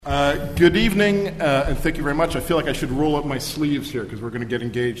Good evening, and thank you very much. I feel like I should roll up my sleeves here because we're going to get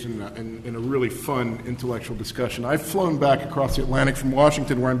engaged in a really fun intellectual discussion. I've flown back across the Atlantic from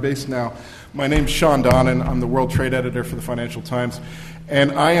Washington, where I'm based now. My name's Shawn Donnan. I'm the World Trade Editor for the Financial Times,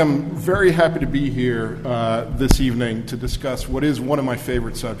 and I am very happy to be here this evening to discuss what is one of my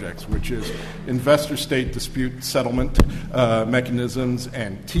favorite subjects, which is investor-state dispute settlement mechanisms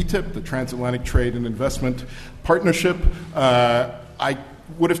and TTIP, the Transatlantic Trade and Investment Partnership. I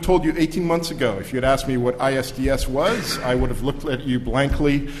would have told you 18 months ago, if you had asked me what ISDS was, I would have looked at you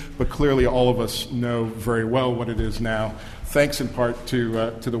blankly, but clearly all of us know very well what it is now, thanks in part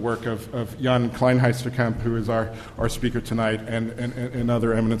to the work of Jan Kleinheisterkamp, who is our speaker tonight, and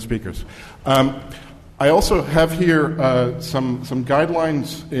other eminent speakers. I also have here some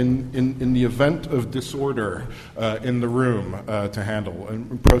guidelines in the event of disorder in the room to handle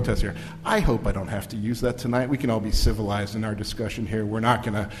and protest here. I hope I don't have to use that tonight. We can all be civilized in our discussion here. We're not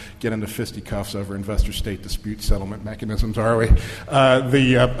going to get into fisticuffs over investor-state dispute settlement mechanisms, are we?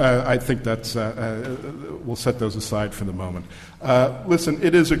 I think that's we'll set those aside for the moment. Listen,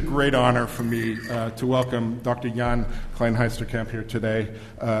 it is a great honor for me to welcome Dr. Jan Kleinheisterkamp here today.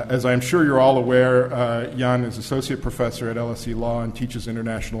 As I'm sure you're all aware, Jan is Associate Professor at LSE Law and teaches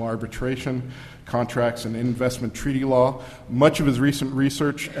International Arbitration, Contracts, and Investment Treaty Law. Much of his recent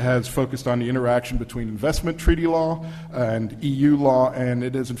research has focused on the interaction between investment treaty law and EU law, and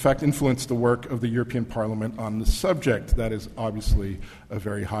it has in fact influenced the work of the European Parliament on the subject. That is obviously a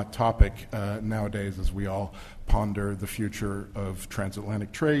very hot topic nowadays as we all ponder the future of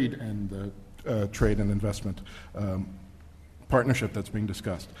transatlantic trade and the trade and investment partnership that's being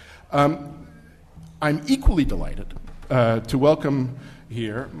discussed. I'm equally delighted to welcome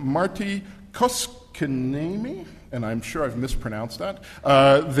here Martti Koskenniemi, and I'm sure I've mispronounced that,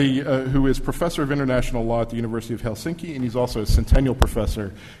 who is Professor of International Law at the University of Helsinki, and he's also a Centennial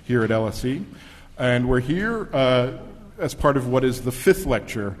Professor here at LSE. And we're here as part of what is the fifth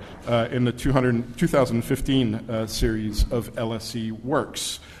lecture in the 2015 series of LSE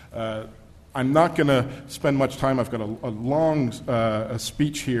Works. I'm not going to spend much time. I've got a long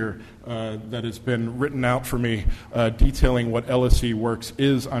speech here that has been written out for me detailing what LSE Works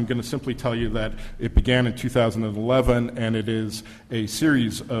is. I'm going to simply tell you that it began in 2011, and it is a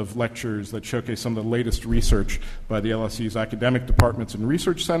series of lectures that showcase some of the latest research by the LSE's academic departments and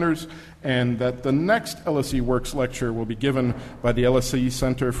research centers, and that the next LSE Works lecture will be given by the LSE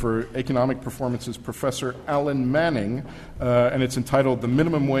Center for Economic Performance's Professor Alan Manning, and it's entitled The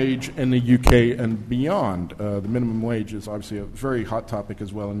Minimum Wage in the UK and Beyond. The minimum wage is obviously a very hot topic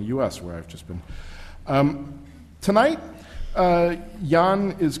as well in the US, where I've just been. Tonight,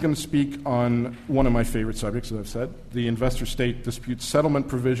 Jan is going to speak on one of my favorite subjects, as I've said, the investor-state dispute settlement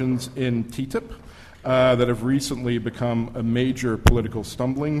provisions in TTIP that have recently become a major political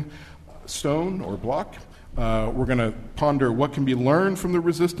stumbling stone or block. We're going to ponder what can be learned from the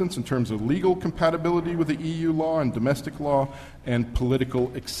resistance in terms of legal compatibility with the EU law and domestic law and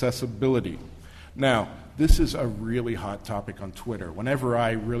political accessibility. Now, this is a really hot topic on Twitter. Whenever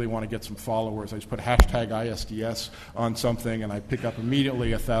I really want to get some followers, I just put hashtag ISDS on something and I pick up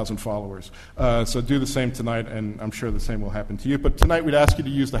immediately 1,000 followers. So do the same tonight, and I'm sure the same will happen to you. But tonight we'd ask you to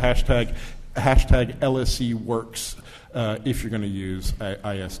use the hashtag LSE Works if you're going to use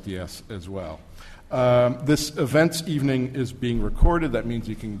ISDS as well. This events evening is being recorded. That means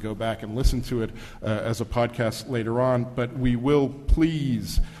you can go back and listen to it as a podcast later on. But we will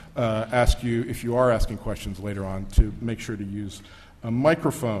please ask you, if you are asking questions later on, to make sure to use a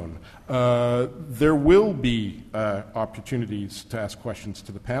microphone. There will be opportunities to ask questions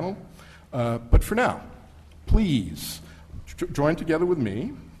to the panel. But for now, please join together with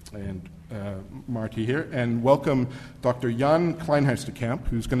me and Martti here, and welcome Dr. Jan Kleinheisterkamp,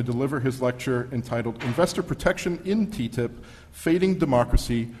 who's going to deliver his lecture entitled Investor Protection in TTIP, Fading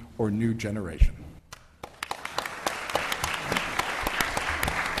Democracy or New Generation.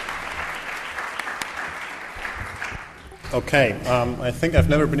 Okay, I think I've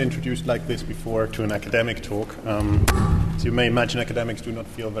never been introduced like this before to an academic talk. As you may imagine, academics do not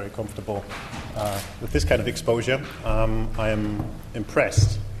feel very comfortable with this kind of exposure. I am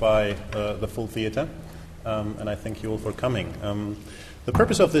impressed by the full theater, and I thank you all for coming. The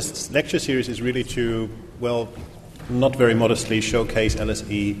purpose of this lecture series is really to, well, not very modestly showcase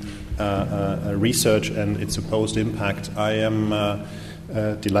LSE research and its supposed impact. I am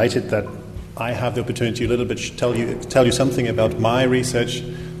delighted that I have the opportunity a little bit tell you something about my research,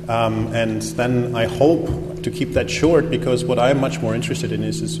 and then I hope to keep that short, because what I'm much more interested in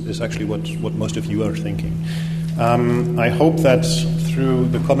is actually what most of you are thinking. I hope that through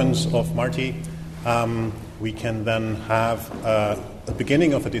the comments of Martti, we can then have a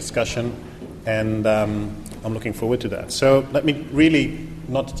beginning of a discussion, and I'm looking forward to that. So let me really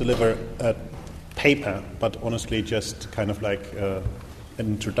not deliver a paper, but honestly just kind of like an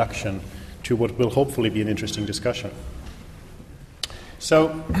introduction to what will hopefully be an interesting discussion. So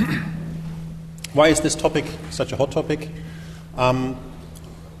why is this topic such a hot topic?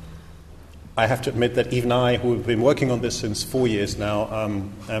 I have to admit that even I, who have been working on this since 4 years now,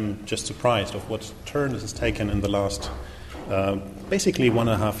 am just surprised of what turn this has taken in the last basically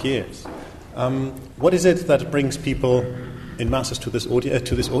 1.5 years. What is it that brings people in masses to this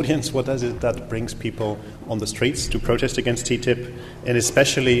audience? What is it that brings people on the streets to protest against TTIP, and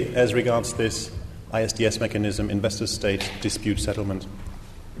especially as regards this ISDS mechanism, investor-state dispute settlement?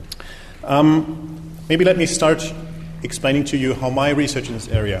 Maybe let me start explaining to you how my research in this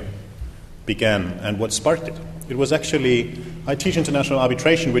area began and what sparked it. It was actually, I teach international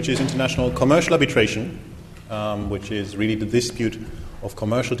arbitration, which is international commercial arbitration, which is really the dispute of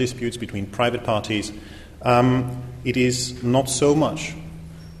commercial disputes between private parties. It is not so much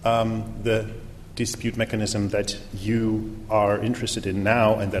the dispute mechanism that you are interested in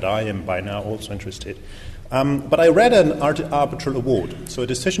now and that I am by now also interested. But I read an arbitral award, so a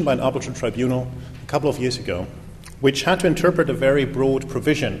decision by an arbitral tribunal a couple of years ago, which had to interpret a very broad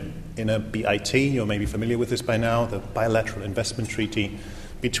provision in a BIT, you may be familiar with this by now, the Bilateral Investment Treaty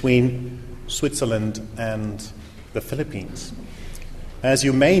between Switzerland and the Philippines. As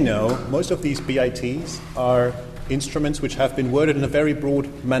you may know, most of these BITs are instruments which have been worded in a very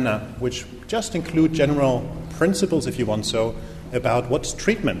broad manner, which just include general principles, if you want so, about what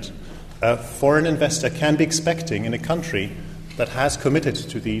treatment a foreign investor can be expecting in a country that has committed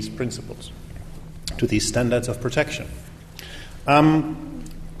to these principles, to these standards of protection.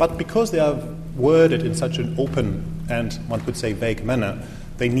 But because they are worded in such an open and, one could say, vague manner,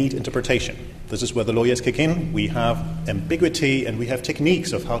 they need interpretation. This is where the lawyers kick in. We have ambiguity and we have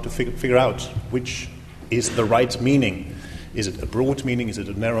techniques of how to figure out which is the right meaning. Is it a broad meaning? Is it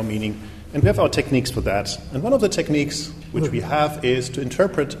a narrow meaning? And we have our techniques for that. And one of the techniques which we have is to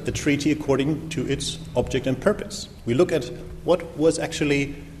interpret a treaty according to its object and purpose. We look at what was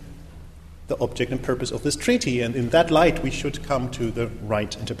actually the object and purpose of this treaty, and in that light we should come to the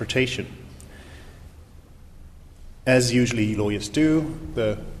right interpretation. As usually lawyers do,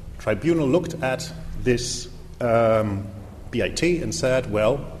 the tribunal looked at this BIT and said,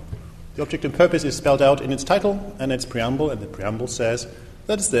 well, the object and purpose is spelled out in its title and its preamble, and the preamble says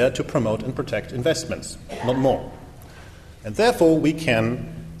that it's there to promote and protect investments, not more. And therefore we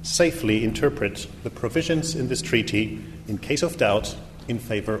can safely interpret the provisions in this treaty, in case of doubt, in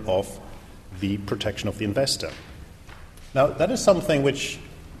favor of the protection of the investor. Now, that is something which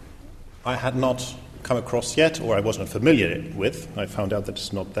I had not come across yet, or I wasn't familiar with. I found out that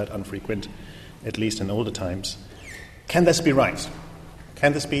it's not that infrequent, at least in older times. Can this be right?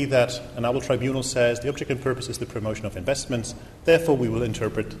 Can this be that an arbitral tribunal says the object and purpose is the promotion of investments, therefore we will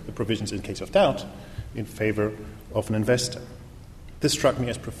interpret the provisions in case of doubt in favor of an investor? This struck me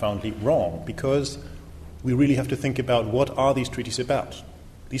as profoundly wrong, because we really have to think about what are these treaties about.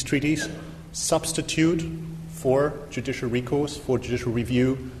 These treaties substitute for judicial recourse, for judicial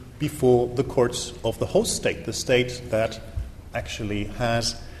review before the courts of the host state, the state that actually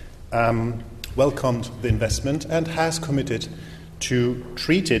has welcomed the investment and has committed to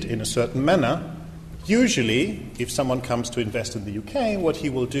treat it in a certain manner. Usually, if someone comes to invest in the UK, what he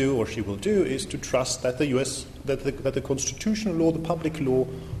will do or she will do is to trust that that the constitutional law, the public law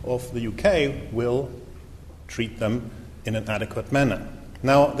of the UK will treat them in an adequate manner.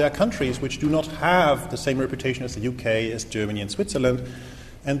 Now, there are countries which do not have the same reputation as the UK, as Germany and Switzerland,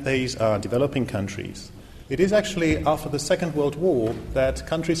 and these are developing countries. It is actually after the Second World War that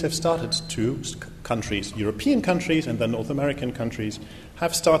European countries and then North American countries,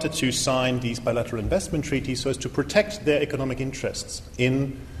 have started to sign these bilateral investment treaties so as to protect their economic interests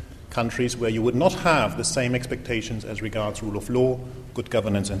in countries where you would not have the same expectations as regards rule of law, good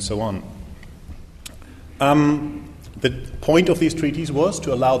governance, and so on. The point of these treaties was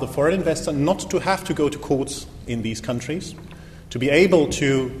to allow the foreign investor not to have to go to courts in these countries, to be able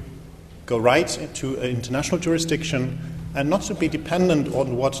to go right to an international jurisdiction and not to be dependent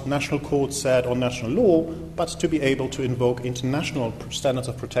on what national courts said or national law, but to be able to invoke international standards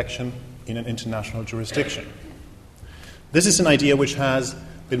of protection in an international jurisdiction. This is an idea which has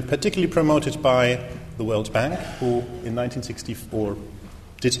been particularly promoted by the World Bank, who in 1964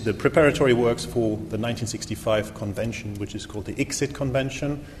 did the preparatory works for the 1965 convention, which is called the ICSID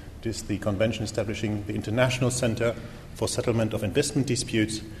Convention. It is the convention establishing the International Center for Settlement of Investment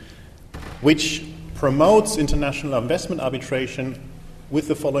Disputes, which promotes international investment arbitration with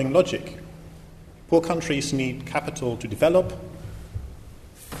the following logic. Poor countries need capital to develop.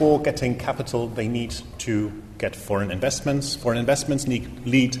 before getting capital, they need to get foreign investments. Foreign investments need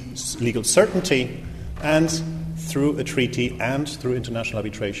legal certainty, and through a treaty and through international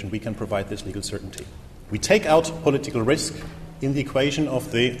arbitration, we can provide this legal certainty. We take out political risk in the equation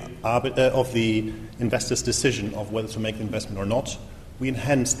of the investor's decision of whether to make the investment or not. We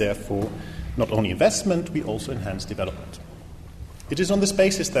enhance, therefore, not only investment, we also enhance development. It is on this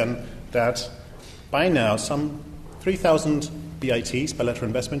basis, then, that by now some 3,000 BITs, bilateral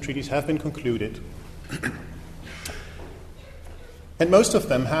investment treaties, have been concluded. And most of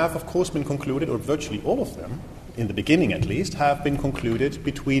them have, of course, been concluded, or virtually all of them, in the beginning at least, have been concluded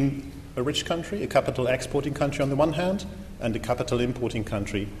between a rich country, a capital exporting country on the one hand, and a capital importing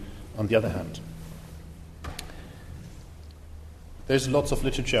country on the other hand. There's lots of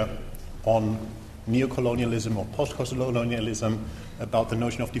literature on neocolonialism or post-colonialism about the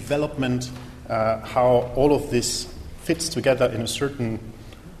notion of development, how all of this fits together in a certain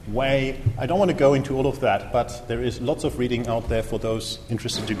way. I don't want to go into all of that, but there is lots of reading out there for those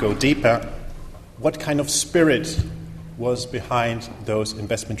interested to go deeper. What kind of spirit was behind those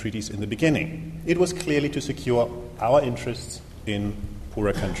investment treaties in the beginning? It was clearly to secure our interests in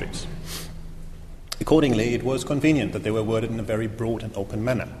poorer countries. Accordingly, it was convenient that they were worded in a very broad and open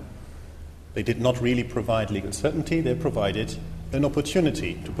manner. They did not really provide legal certainty, they provided an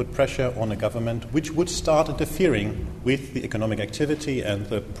opportunity to put pressure on a government which would start interfering with the economic activity and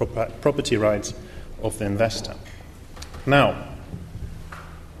the property rights of the investor. Now,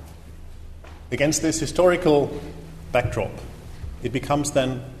 against this historical backdrop, it becomes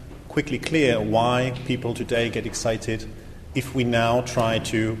then quickly clear why people today get excited if we now try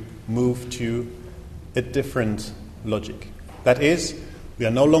to move to a different logic. That is, we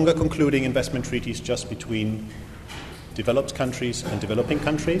are no longer concluding investment treaties just between developed countries and developing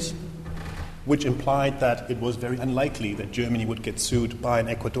countries, which implied that it was very unlikely that Germany would get sued by an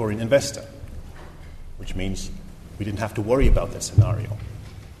Ecuadorian investor, which means we didn't have to worry about that scenario.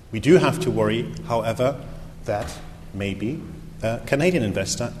 We do have to worry, however, that maybe a Canadian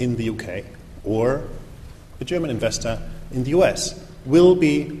investor in the UK or a German investor in the US will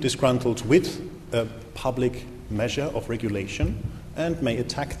be disgruntled with a public measure of regulation and may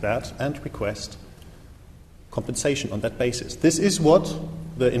attack that and request compensation on that basis. This is what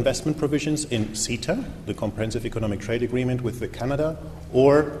the investment provisions in CETA, the Comprehensive Economic Trade Agreement with Canada,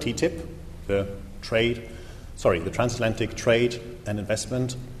 or TTIP, the Transatlantic Trade and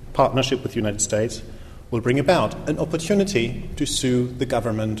Investment Partnership with the United States, will bring about an opportunity to sue the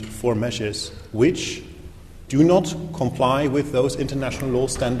government for measures which do not comply with those international law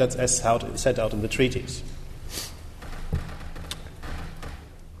standards as set out in the treaties.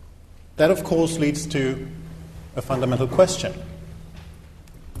 That, of course, leads to a fundamental question.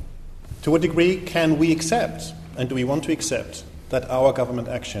 To what degree can we accept, and do we want to accept, that our government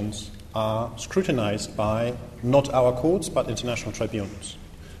actions are scrutinized by not our courts but international tribunals?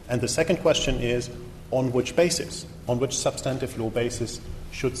 And the second question is, on which basis, on which substantive law basis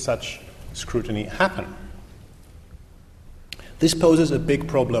should such scrutiny happen? This poses a big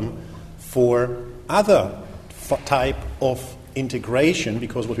problem for other type of integration,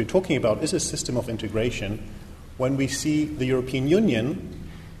 because what we're talking about is a system of integration. When we see the European Union,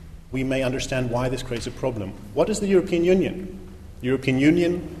 we may understand why this creates a problem. What is the European Union? The European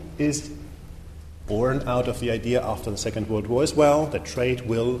Union is born out of the idea after the Second World War as well, that trade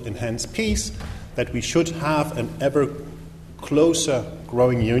will enhance peace, that we should have an ever closer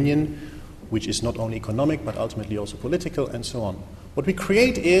growing union, which is not only economic but ultimately also political, and so on. What we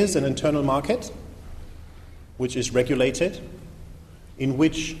create is an internal market which is regulated, in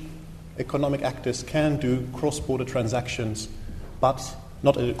which economic actors can do cross-border transactions, but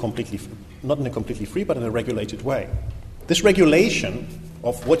not in a completely free, but in a regulated way. This regulation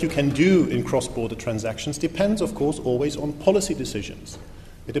of what you can do in cross-border transactions depends, of course, always on policy decisions.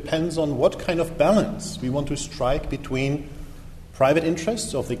 It depends on what kind of balance we want to strike between private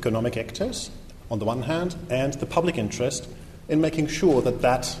interests of the economic actors, on the one hand, and the public interest in making sure that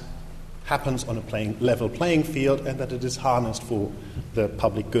that happens on a level playing field and that it is harnessed for the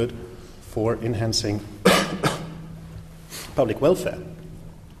public good, for enhancing public welfare.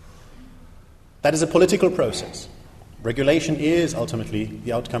 That is a political process. Regulation is ultimately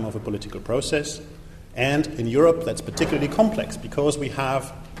the outcome of a political process, and in Europe that's particularly complex because we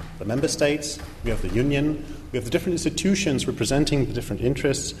have the member states, we have the union, we have the different institutions representing the different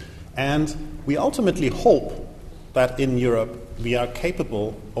interests, and we ultimately hope that in Europe we are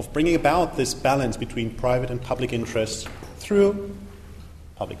capable of bringing about this balance between private and public interests through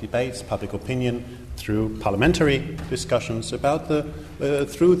public debates, public opinion, through parliamentary discussions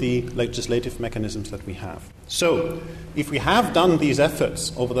through the legislative mechanisms that we have. So, if we have done these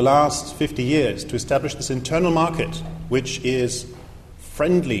efforts over the last 50 years to establish this internal market, which is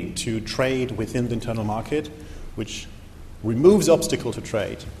friendly to trade within the internal market, which removes obstacle to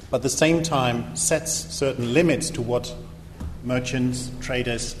trade, but at the same time sets certain limits to what merchants,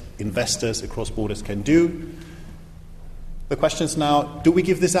 traders, investors across borders can do, the question is now, do we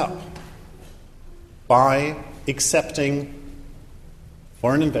give this up by accepting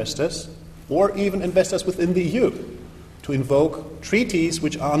foreign investors or even investors within the EU to invoke treaties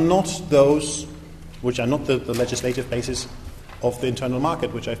which are not the legislative basis of the internal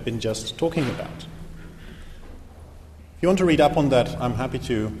market, which I've been just talking about? If you want to read up on that, I'm happy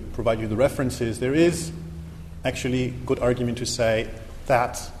to provide you the references. There is actually good argument to say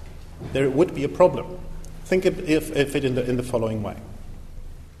that there would be a problem. Think of it in the following way.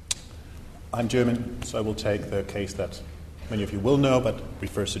 I'm German, so I will take the case that many of you will know, but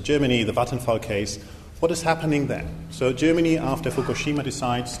refers to Germany, the Vattenfall case. What is happening there? So Germany, after Fukushima,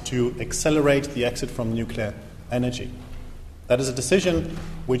 decides to accelerate the exit from nuclear energy. That is a decision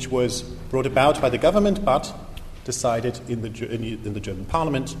which was brought about by the government, but decided in the German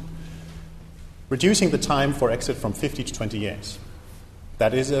parliament, reducing the time for exit from 50 to 20 years.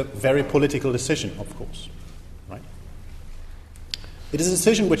 That is a very political decision, of course. Right? It is a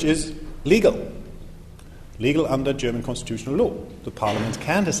decision which is legal under German constitutional law. The parliament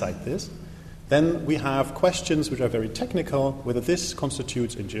can decide this. Then we have questions which are very technical, whether this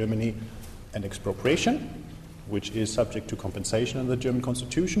constitutes in Germany an expropriation, which is subject to compensation under the German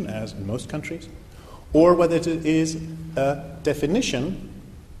constitution, as in most countries, or whether it is a definition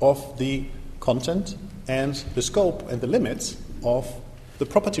of the content and the scope and the limits of the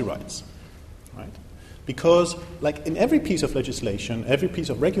property rights, right? Because, like in every piece of legislation, every piece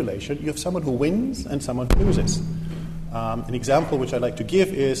of regulation, you have someone who wins and someone who loses. An example which I like to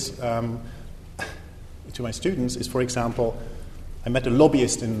give is to my students is, for example, I met a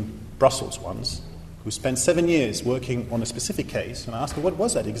lobbyist in Brussels once who spent 7 years working on a specific case, and I asked her, what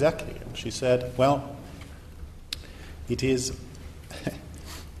was that exactly? And she said, well, it is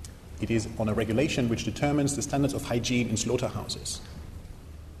on a regulation which determines the standards of hygiene in slaughterhouses.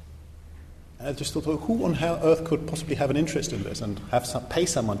 And I just thought, well, who on earth could possibly have an interest in this and pay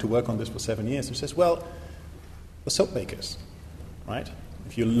someone to work on this for 7 years? And she says, well, the soap makers, right?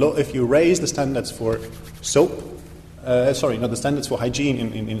 If you raise the standards for the standards for hygiene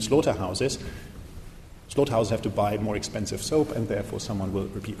in slaughterhouses, slaughterhouses have to buy more expensive soap, and therefore someone will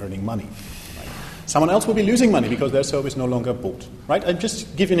be earning money. Right? Someone else will be losing money because their soap is no longer bought. Right? I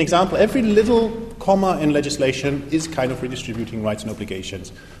just give you an example. Every little comma in legislation is kind of redistributing rights and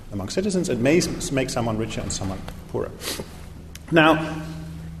obligations among citizens. It may make someone richer and someone poorer. Now,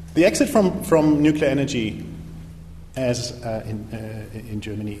 the exit from nuclear energy, as in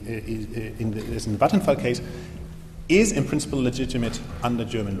Germany, as in the Vattenfall case, is in principle legitimate under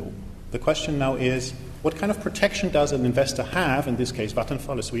German law. The question now is, what kind of protection does an investor have, in this case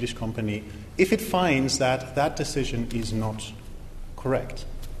Vattenfall, a Swedish company, if it finds that that decision is not correct,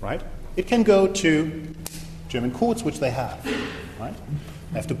 right? It can go to German courts, which they have, right?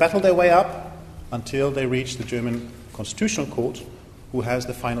 They have to battle their way up until they reach the German Constitutional Court, who has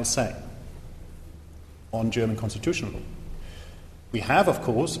the final say on German constitutional law. We have, of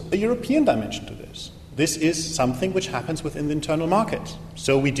course, a European dimension to this. This is something which happens within the internal market.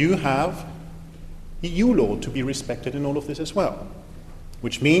 So we do have EU law to be respected in all of this as well.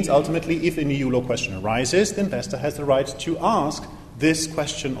 Which means, ultimately, if an EU law question arises, the investor has the right to ask this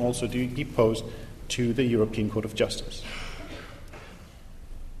question also to be posed to the European Court of Justice.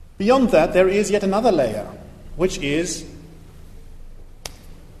 Beyond that, there is yet another layer, which is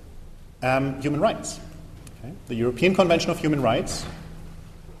human rights. Okay? The European Convention of Human Rights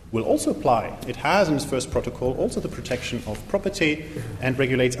will also apply. It has in its first protocol also the protection of property and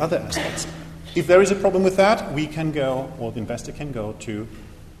regulates other aspects. If there is a problem with that, we can go, or the investor can go to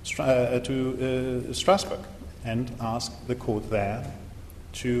Strasbourg and ask the court there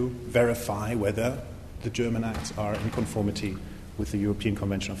to verify whether the German acts are in conformity with the European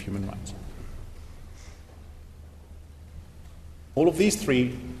Convention of Human Rights. All of these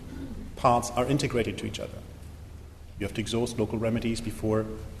three parts are integrated to each other. You have to exhaust local remedies before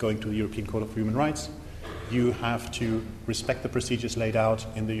going to the European Court of Human Rights. You have to respect the procedures laid out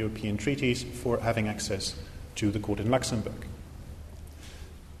in the European treaties for having access to the court in Luxembourg.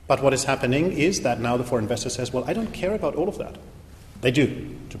 But what is happening is that now the foreign investor says, well, I don't care about all of that. They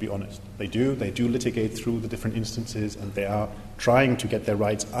do, to be honest. They do litigate through the different instances, and they are trying to get their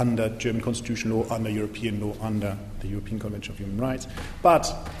rights under German constitutional law, under European law, under the European Convention of Human Rights.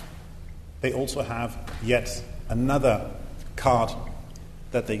 But they also have yet another card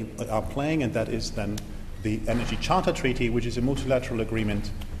that they are playing, and that is then the Energy Charter Treaty, which is a multilateral agreement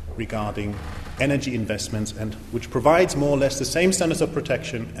regarding energy investments and which provides more or less the same standards of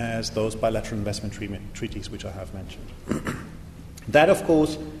protection as those bilateral investment treaties which I have mentioned. That, of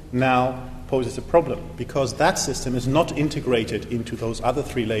course, now poses a problem because that system is not integrated into those other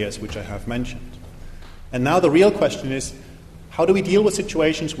three layers which I have mentioned. And now the real question is, how do we deal with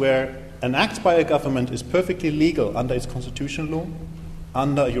situations where an act by a government is perfectly legal under its constitutional law,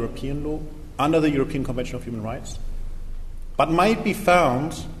 under European law, under the European Convention of Human Rights, but might be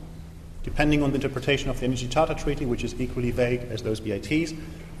found, depending on the interpretation of the Energy Charter Treaty, which is equally vague as those BITs,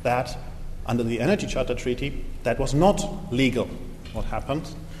 that under the Energy Charter Treaty, that was not legal. What happened?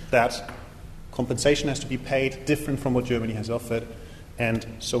 That compensation has to be paid different from what Germany has offered, and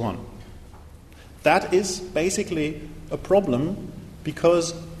so on. That is basically a problem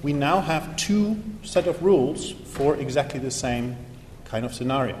because we now have two set of rules for exactly the same kind of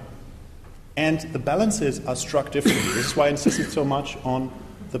scenario. And the balances are struck differently. This is why I insisted so much on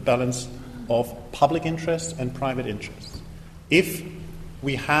the balance of public interests and private interests. If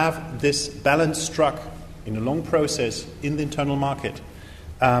we have this balance struck in a long process in the internal market,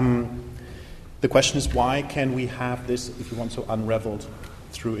 the question is why can we have this, if you want so, unraveled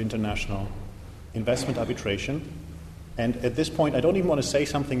through international investment arbitration? And at this point, I don't even want to say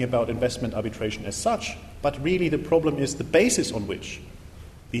something about investment arbitration as such, but really the problem is the basis on which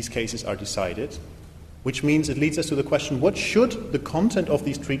these cases are decided, which means it leads us to the question, what should the content of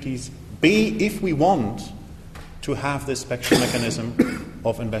these treaties be if we want to have this special mechanism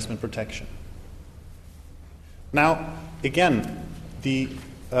of investment protection? Now, again, the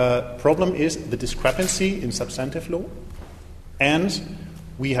problem is the discrepancy in substantive law, and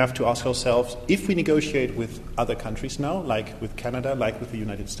we have to ask ourselves, if we negotiate with other countries now, like with Canada, like with the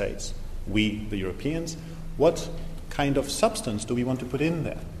United States, we, the Europeans, what kind of substance do we want to put in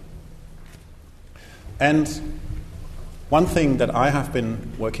there? And one thing that I have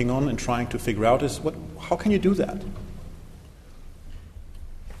been working on and trying to figure out is how can you do that?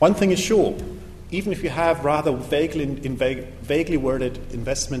 One thing is sure, even if you have rather vaguely worded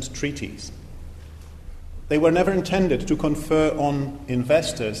investment treaties, they were never intended to confer on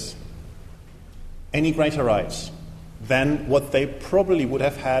investors any greater rights than what they probably would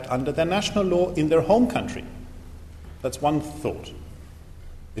have had under their national law in their home country. That's one thought.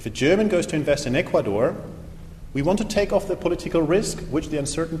 If a German goes to invest in Ecuador, we want to take off the political risk which the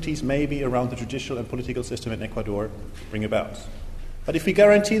uncertainties maybe around the judicial and political system in Ecuador bring about. But if we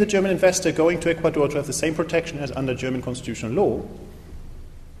guarantee the German investor going to Ecuador to have the same protection as under German constitutional law,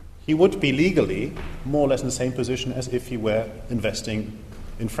 he would be legally more or less in the same position as if he were investing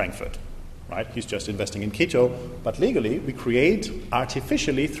in Frankfurt. Right? He's just investing in Quito, but legally we create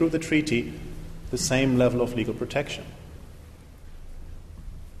artificially through the treaty the same level of legal protection.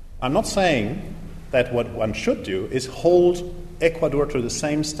 I'm not saying that what one should do is hold Ecuador to the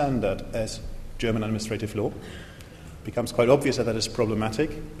same standard as German administrative law. It becomes quite obvious that is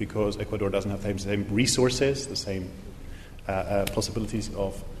problematic because Ecuador doesn't have the same resources, the same possibilities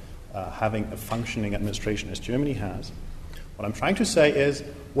of having a functioning administration as Germany has. What I'm trying to say is,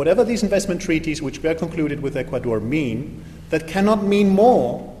 whatever these investment treaties which were concluded with Ecuador mean, that cannot mean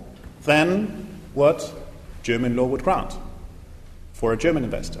more than what German law would grant for a German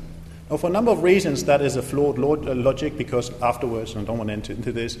investor. Now, for a number of reasons, that is a flawed logic because afterwards, and I don't want to enter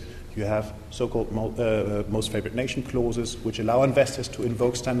into this, you have so-called most favored nation clauses which allow investors to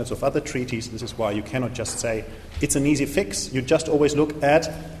invoke standards of other treaties. This is why you cannot just say it's an easy fix. You just always look at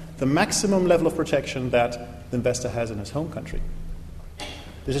the maximum level of protection that the investor has in his home country.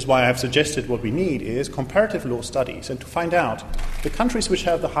 This is why I have suggested what we need is comparative law studies and to find out the countries which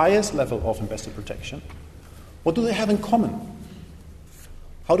have the highest level of investor protection, what do they have in common?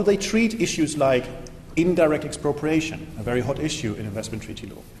 How do they treat issues like indirect expropriation, a very hot issue in investment treaty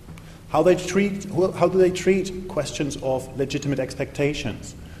law? How do they treat questions of legitimate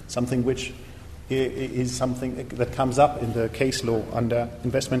expectations, something which is something that comes up in the case law under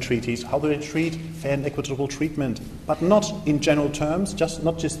investment treaties? How do they treat fair and equitable treatment, but not in general terms,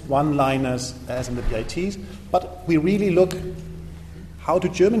 not just one-liners as in the BITs, but we really look how do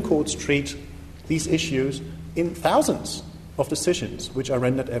German courts treat these issues in thousands of decisions which are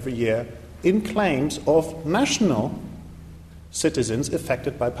rendered every year in claims of national citizens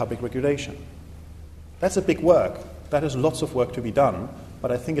affected by public regulation. That's a big work. That is lots of work to be done.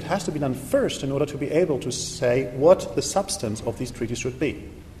 but I think it has to be done first in order to be able to say what the substance of these treaties should be.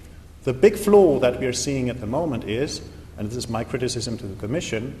 The big flaw that we are seeing at the moment is, and this is my criticism to the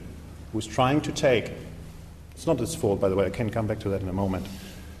Commission, who's trying to take, it's not its fault, by the way, I can come back to that in a moment.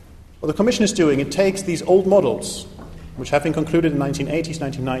 What the Commission is doing, it takes these old models, which have been concluded in the 1980s,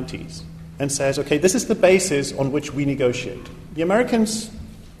 1990s, and says, okay, this is the basis on which we negotiate. The Americans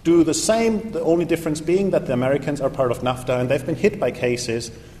do the same, the only difference being that the Americans are part of NAFTA, and they've been hit by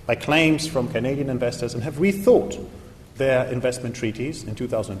cases, by claims from Canadian investors, and have rethought their investment treaties in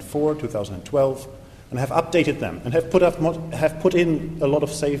 2004, 2012, and have updated them, and have put in a lot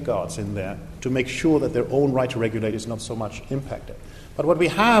of safeguards in there to make sure that their own right to regulate is not so much impacted. But what we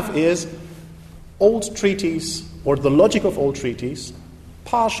have is old treaties, or the logic of old treaties,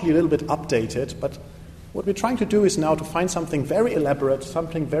 partially a little bit updated, but what we're trying to do is now to find something very elaborate,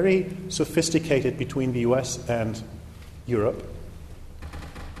 something very sophisticated between the US and Europe,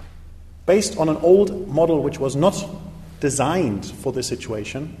 based on an old model which was not designed for the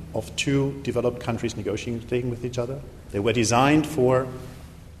situation of two developed countries negotiating with each other. They were designed for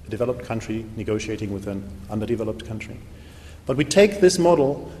a developed country negotiating with an underdeveloped country. But we take this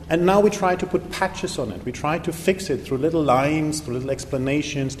model and now we try to put patches on it. We try to fix it through little lines, through little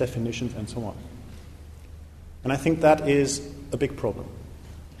explanations, definitions, and so on. And I think that is a big problem,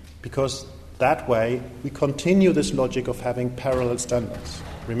 because that way we continue this logic of having parallel standards.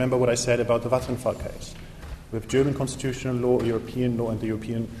 Remember what I said about the Vattenfall case. We have German constitutional law, European law, and the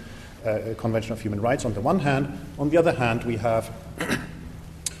European Convention of Human Rights on the one hand. On the other hand, we have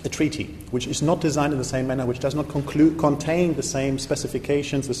a treaty which is not designed in the same manner, which does not contain the same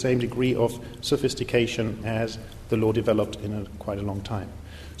specifications, the same degree of sophistication as the law developed in quite a long time.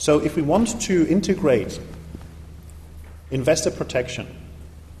 So if we want to integrate investor protection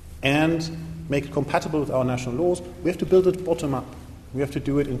and make it compatible with our national laws, we have to build it bottom up. We have to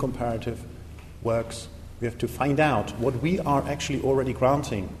do it in comparative works. We have to find out what we are actually already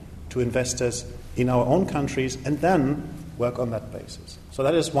granting to investors in our own countries and then work on that basis. So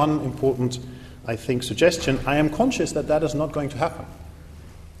that is one important, I think, suggestion. I am conscious that that is not going to happen.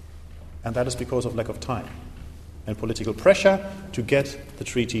 And that is because of lack of time and political pressure to get the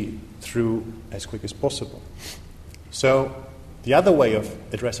treaty through as quick as possible. So the other way of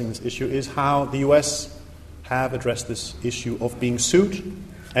addressing this issue is how the US have addressed this issue of being sued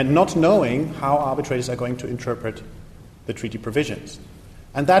and not knowing how arbitrators are going to interpret the treaty provisions.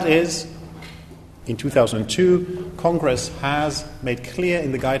 And that is, in 2002, Congress has made clear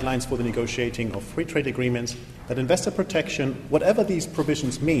in the guidelines for the negotiating of free trade agreements that investor protection, whatever these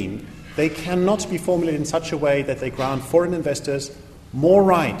provisions mean, they cannot be formulated in such a way that they grant foreign investors more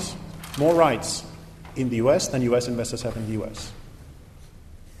rights in the US than US investors have in the US.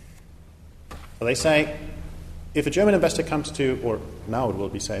 So they say, if a German investor comes to, or now it will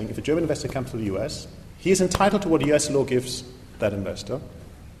be saying, if a German investor comes to the US, he is entitled to what US law gives that investor,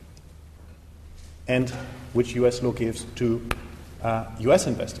 and which US law gives to US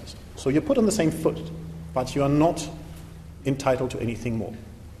investors. So you're put on the same foot, but you are not entitled to anything more.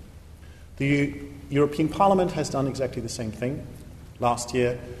 The European Parliament has done exactly the same thing. Last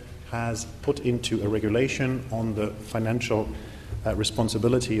year has put into a regulation on the financial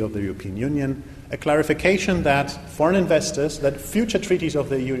responsibility of the European Union a clarification that foreign investors, that future treaties of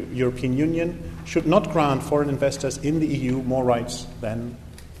the European Union should not grant foreign investors in the EU more rights than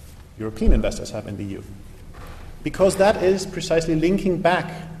European investors have in the EU. Because that is precisely linking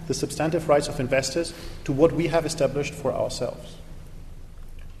back the substantive rights of investors to what we have established for ourselves.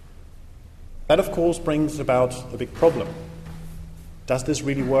 That, of course, brings about a big problem. Does this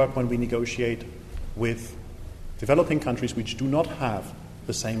really work when we negotiate with developing countries which do not have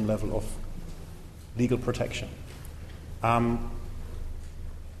the same level of legal protection?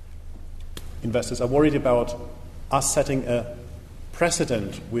 Investors are worried about us setting a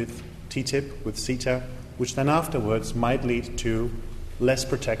precedent with TTIP, with CETA, which then afterwards might lead to less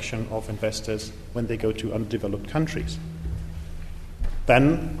protection of investors when they go to undeveloped countries.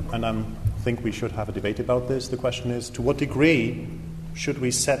 Then, and I think we should have a debate about this, the question is, to what degree should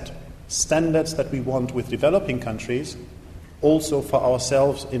we set standards that we want with developing countries also for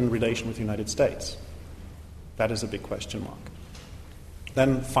ourselves in relation with the United States? That is a big question mark.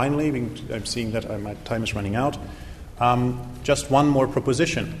 Then finally, I'm seeing that my time is running out, just one more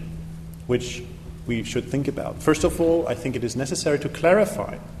proposition which we should think about. First of all, I think it is necessary to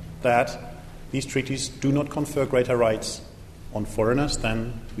clarify that these treaties do not confer greater rights on foreigners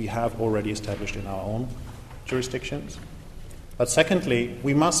than we have already established in our own jurisdictions. But secondly,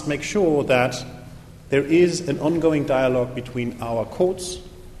 we must make sure that there is an ongoing dialogue between our courts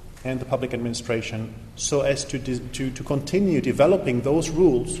and the public administration so as to continue developing those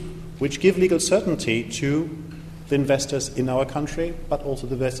rules which give legal certainty to the investors in our country, but also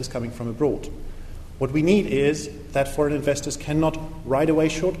the investors coming from abroad. What we need is that foreign investors cannot right away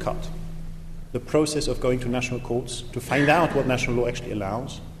shortcut the process of going to national courts to find out what national law actually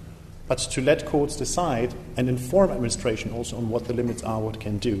allows, but to let courts decide and inform administration also on what the limits are, what it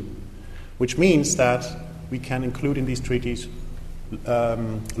can do, which means that we can include in these treaties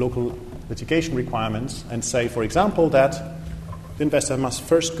local litigation requirements and say, for example, that the investor must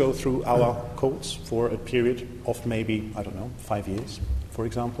first go through our courts for a period of maybe, 5 years, for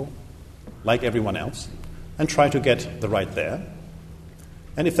example, like everyone else, and try to get the right there.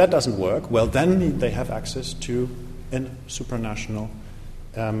 And if that doesn't work, well, then they have access to a supranational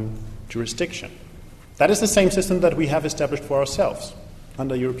jurisdiction. That is the same system that we have established for ourselves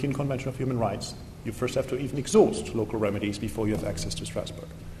under European Convention of Human Rights. You first have to even exhaust local remedies before you have access to Strasbourg.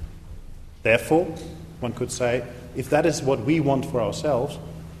 Therefore, one could say, if that is what we want for ourselves,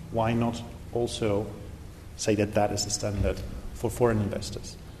 why not also say that that is the standard for foreign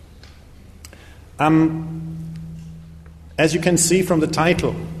investors? As you can see from the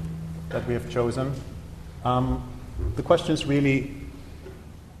title that we have chosen, the question is really,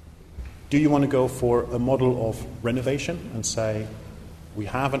 do you want to go for a model of renovation and say, we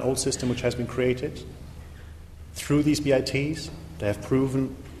have an old system which has been created through these BITs, they have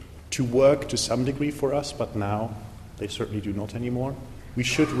proven to work to some degree for us, but now they certainly do not anymore. We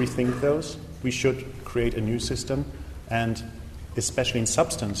should rethink those. We should create a new system and, especially in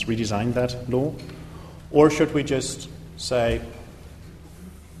substance, redesign that law. Or should we just say,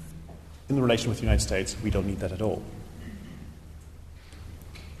 in the relation with the United States, we don't need that at all?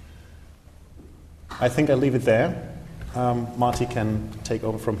 I think I'll leave it there. Martti can take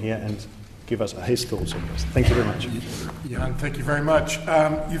over from here and give us his thoughts on this. Thank you very much. Jan, thank you very much.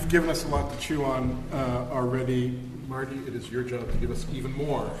 You've given us a lot to chew on already. Martti, it is your job to give us even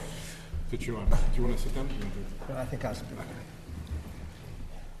more to chew on. Do you want to sit down? I think I'll sit down.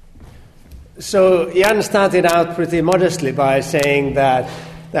 So Jan started out pretty modestly by saying that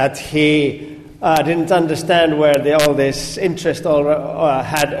he didn't understand where all this interest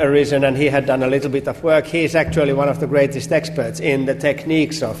had arisen, and he had done a little bit of work. He is actually one of the greatest experts in the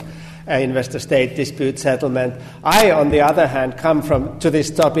techniques of investor-state dispute settlement. I, on the other hand, come to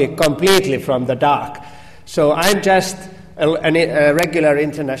this topic completely from the dark. So I'm just a regular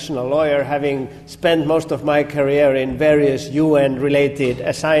international lawyer, having spent most of my career in various UN-related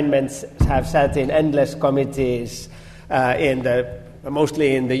assignments, have sat in endless committees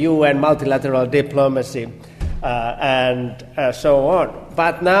mostly in the UN, multilateral diplomacy, and so on.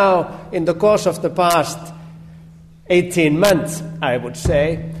 But now, in the course of the past 18 months, I would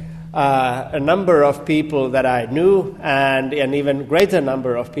say, a number of people that I knew and an even greater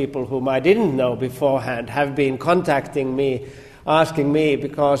number of people whom I didn't know beforehand have been contacting me, asking me,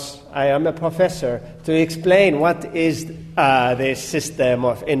 because I am a professor, to explain what is this system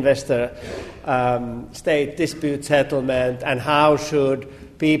of investor-state dispute settlement and how should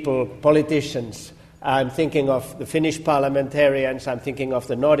people, politicians, I'm thinking of the Finnish parliamentarians, I'm thinking of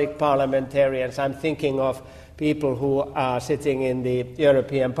the Nordic parliamentarians, I'm thinking of people who are sitting in the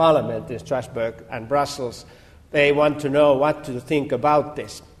European Parliament in Strasbourg and Brussels. They want to know what to think about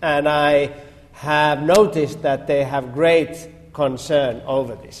this. And I have noticed that they have great concern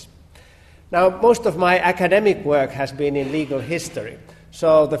over this. Now, most of my academic work has been in legal history.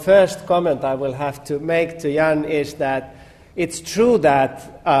 So the first comment I will have to make to Jan is that it's true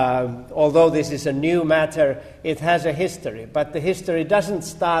that although this is a new matter, it has a history. But the history doesn't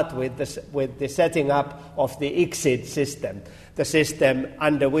start with the setting up of the ICSID system, the system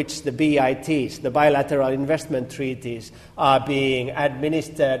under which the BITs, the bilateral investment treaties, are being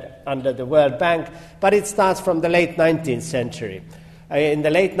administered under the World Bank. But it starts from the late 19th century. In the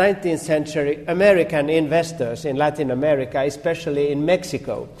late 19th century, American investors in Latin America, especially in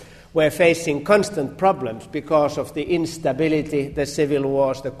Mexico, were facing constant problems because of the instability, the civil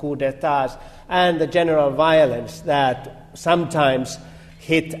wars, the coup d'etats, and the general violence that sometimes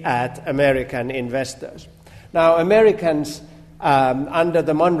hit at American investors. Now, Americans, under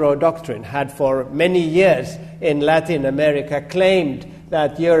the Monroe Doctrine, had for many years in Latin America claimed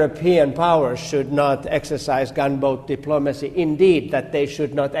that European powers should not exercise gunboat diplomacy, indeed, that they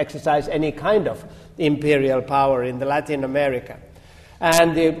should not exercise any kind of imperial power in Latin America.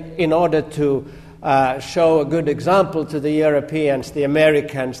 And in order to show a good example to the Europeans, the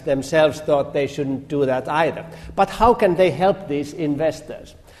Americans themselves thought they shouldn't do that either. But how can they help these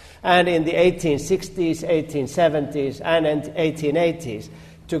investors? And in the 1860s, 1870s, and 1880s,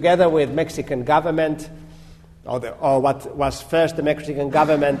 together with Mexican government, or what was first the Mexican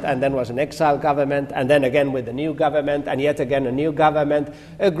government and then was an exile government, and then again with the new government and yet again a new government,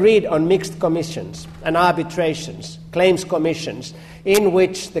 agreed on mixed commissions and arbitrations, claims commissions, in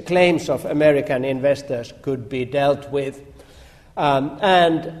which the claims of American investors could be dealt with.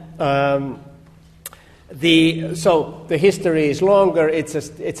 So the history is longer. It's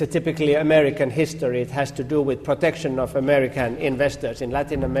a typically American history. It has to do with protection of American investors in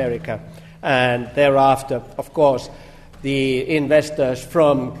Latin America, and thereafter, of course, the investors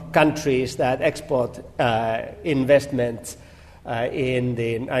from countries that export investments in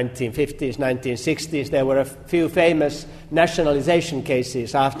the 1950s, 1960s. There were a few famous nationalization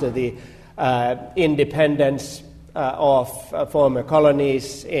cases after the independence of former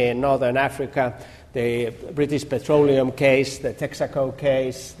colonies in northern Africa. The British Petroleum case, the Texaco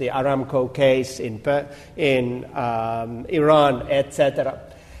case, the Aramco case in Iran, etc.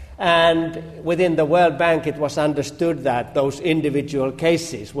 And within the World Bank, it was understood that those individual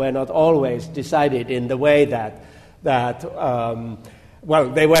cases were not always decided in the way that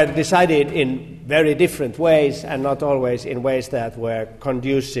they were decided in very different ways and not always in ways that were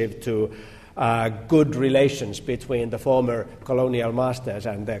conducive to good relations between the former colonial masters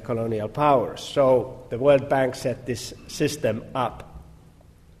and their colonial powers. So the World Bank set this system up.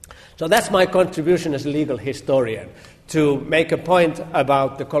 So that's my contribution as a legal historian, to make a point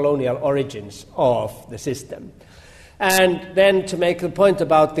about the colonial origins of the system. And then to make a point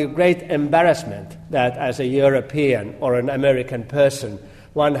about the great embarrassment that as a European or an American person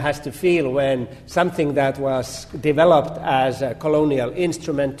one has to feel when something that was developed as a colonial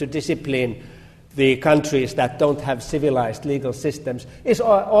instrument to discipline the countries that don't have civilized legal systems is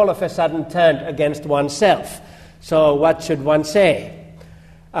all of a sudden turned against oneself. So what should one say?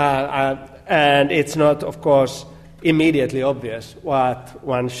 And it's not, of course, immediately obvious what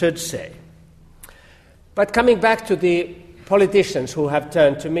one should say. But coming back to the politicians who have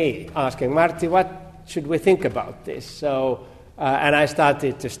turned to me, asking, Martti, what should we think about this? So, and I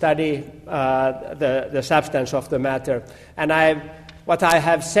started to study the substance of the matter. And what I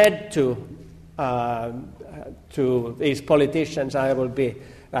have said to these politicians, I will be,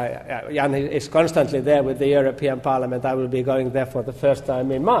 Jan is constantly there with the European Parliament. I will be going there for the first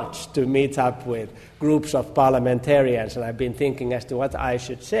time in March to meet up with groups of parliamentarians, and I've been thinking as to what I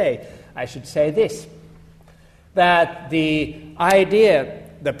should say. I should say this, that the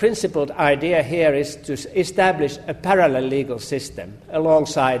principled idea here is to establish a parallel legal system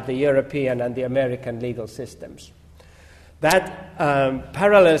alongside the European and the American legal systems. That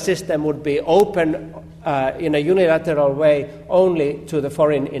parallel system would be open in a unilateral way only to the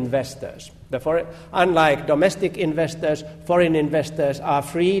foreign investors. Unlike domestic investors, foreign investors are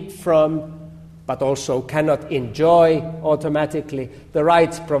freed from, but also cannot enjoy automatically, the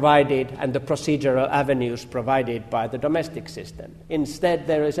rights provided and the procedural avenues provided by the domestic system. Instead,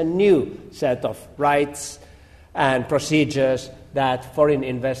 there is a new set of rights and procedures that foreign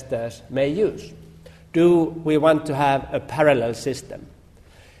investors may use. Do we want to have a parallel system?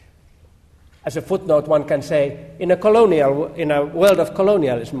 As a footnote, one can say, in a world of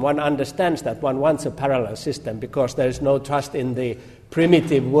colonialism, one understands that one wants a parallel system because there is no trust in the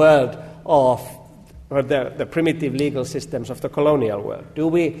primitive world or the primitive legal systems of the colonial world. Do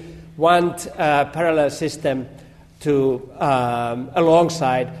we want a parallel system to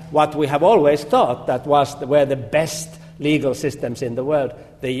alongside what we have always thought that were the best legal systems in the world,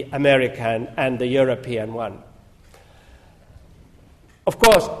 the American and the European one? Of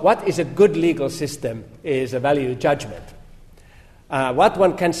course, what is a good legal system is a value judgment. What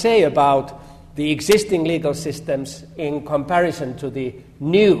one can say about the existing legal systems in comparison to the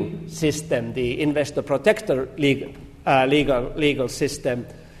new system, the investor-protector legal system,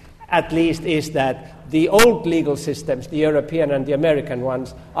 at least, is that the old legal systems, the European and the American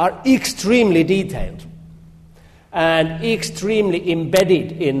ones, are extremely detailed and extremely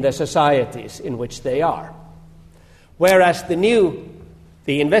embedded in the societies in which they are. Whereas the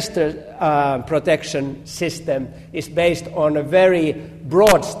investor protection system is based on a very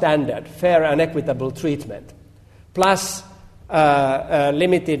broad standard, fair and equitable treatment, plus a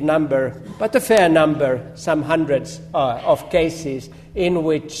limited number, but a fair number, some hundreds of cases in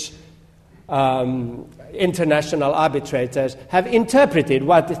which international arbitrators have interpreted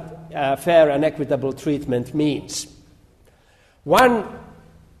what fair and equitable treatment means. One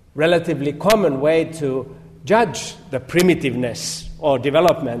relatively common way to judge the primitiveness or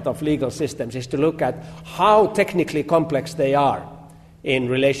development of legal systems is to look at how technically complex they are in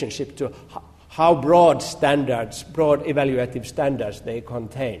relationship to how broad evaluative standards they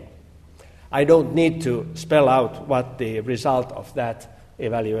contain. I don't need to spell out what the result of that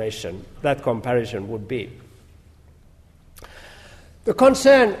evaluation, that comparison would be. The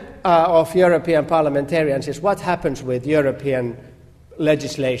concern of European parliamentarians is what happens with European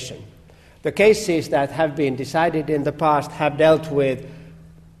legislation. The cases that have been decided in the past have dealt with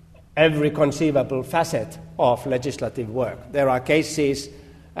every conceivable facet of legislative work. There are cases,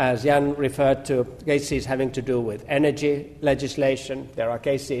 as Jan referred to, cases having to do with energy legislation. There are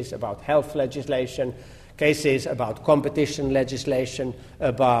cases about health legislation, cases about competition legislation,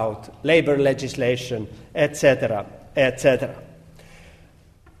 about labor legislation, etc., etc.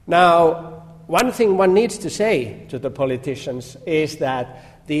 Now, one thing one needs to say to the politicians is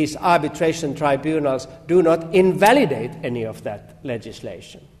that these arbitration tribunals do not invalidate any of that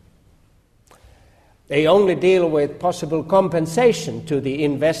legislation. They only deal with possible compensation to the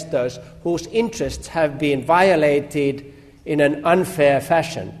investors whose interests have been violated in an unfair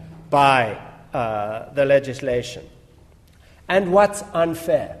fashion by the legislation. And what's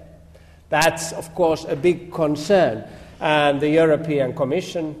unfair? That's, of course, a big concern. And the European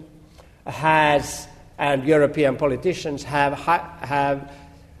Commission has, and European politicians have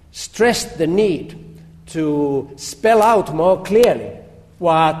stressed the need to spell out more clearly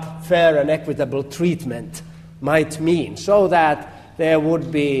what fair and equitable treatment might mean, so that there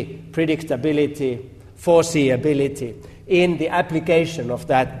would be predictability, foreseeability in the application of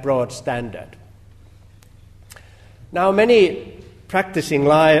that broad standard. Now, many practicing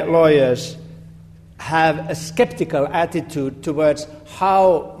lawyers have a skeptical attitude towards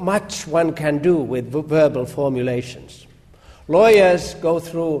how much one can do with verbal formulations. Lawyers go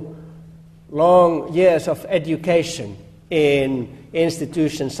through long years of education in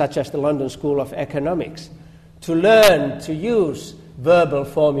institutions such as the London School of Economics to learn to use verbal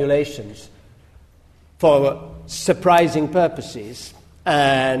formulations for surprising purposes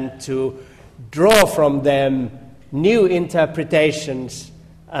and to draw from them new interpretations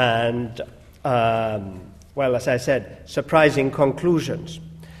and, as I said, surprising conclusions.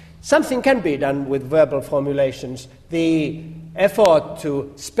 Something can be done with verbal formulations. The effort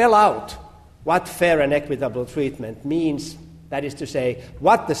to spell out what fair and equitable treatment means, that is to say,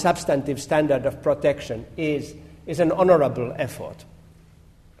 what the substantive standard of protection is an honorable effort.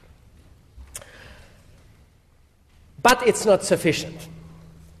 But it's not sufficient.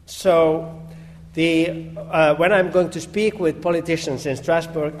 So when I'm going to speak with politicians in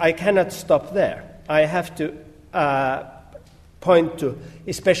Strasbourg, I cannot stop there. I have to point to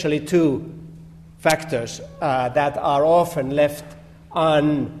especially two factors that are often left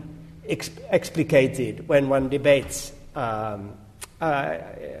unexplicated when one debates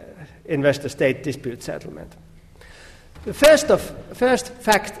investor-state dispute settlement. The first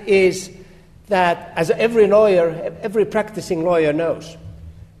fact is that, as every practicing lawyer knows,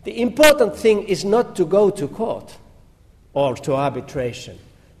 the important thing is not to go to court or to arbitration.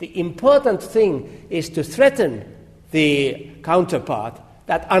 The important thing is to threaten the counterpart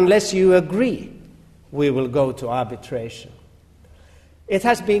that unless you agree, we will go to arbitration. It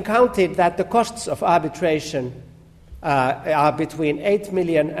has been counted that the costs of arbitration are between 8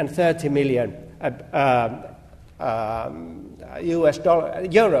 million and 30 million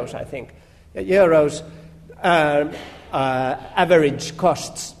euros, I think. Euros average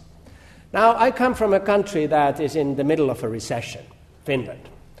costs. Now, I come from a country that is in the middle of a recession, Finland.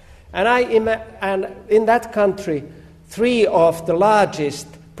 And in that country, 3 of the largest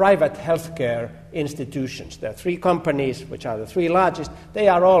private healthcare institutions, there are 3 companies which are the 3 largest, they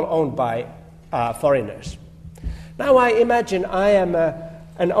are all owned by foreigners. Now I imagine I am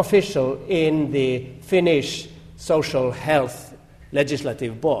an official in the Finnish Social Health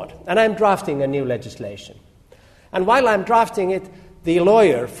Legislative Board, and I'm drafting a new legislation. And while I'm drafting it, the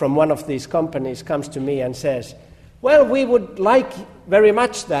lawyer from one of these companies comes to me and says, well, we would like very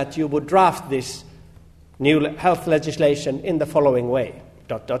much that you would draft this new health legislation in the following way, ...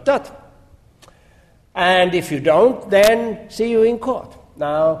 And if you don't, then see you in court.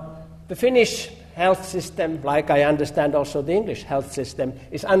 Now, the Finnish health system, like I understand also the English health system,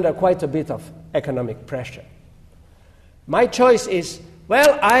 is under quite a bit of economic pressure. My choice is,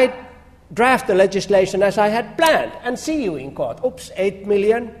 well, I draft the legislation as I had planned and see you in court. Oops, 8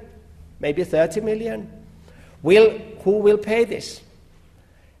 million, maybe 30 million. Who will pay this?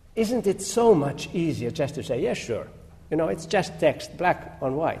 Isn't it so much easier just to say, yes, sure. It's just text, black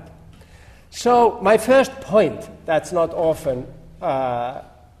on white. So my first point that's not often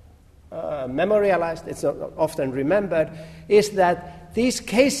memorialized, it's not often remembered, is that these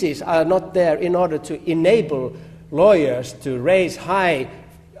cases are not there in order to enable lawyers to raise high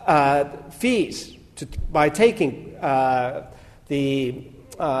fees by taking the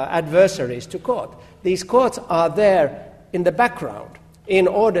adversaries to court. These courts are there in the background in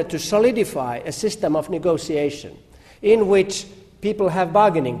order to solidify a system of negotiation in which people have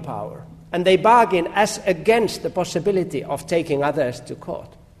bargaining power, and they bargain as against the possibility of taking others to court.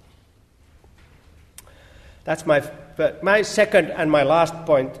 That's my second and my last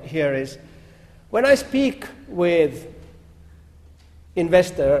point here is, when I speak with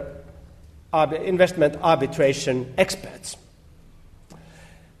investment arbitration experts,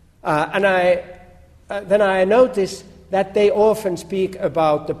 then I notice that they often speak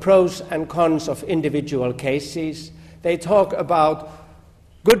about the pros and cons of individual cases. They talk about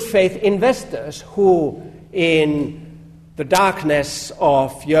good faith investors who, in the darkness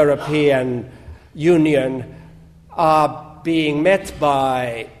of European Union, are being met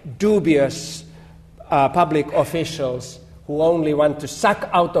by dubious public officials who only want to suck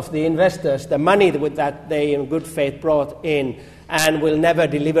out of the investors the money that they in good faith brought in and will never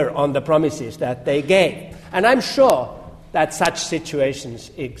deliver on the promises that they gave. And I'm sure that such situations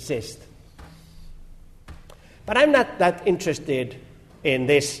exist. But I'm not that interested in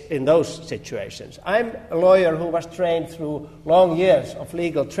those situations. I'm a lawyer who was trained through long years of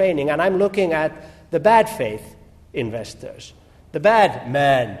legal training, and I'm looking at the bad faith investors, the bad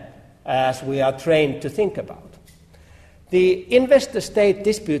man, as we are trained to think about. The investor-state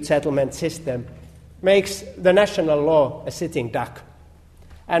dispute settlement system makes the national law a sitting duck.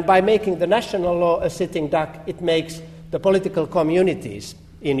 And by making the national law a sitting duck, it makes the political communities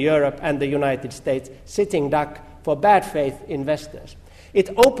in Europe and the United States sitting duck for bad faith investors. It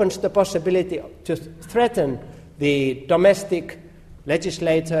opens the possibility to threaten the domestic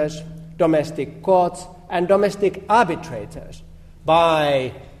legislators, domestic courts, and domestic arbitrators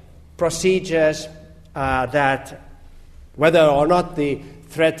by procedures that, whether or not the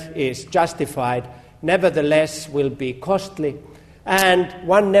threat is justified, nevertheless will be costly, and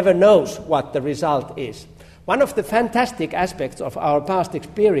one never knows what the result is. One of the fantastic aspects of our past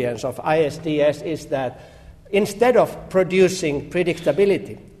experience of ISDS is that instead of producing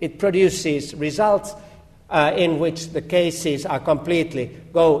predictability, it produces results in which the cases are completely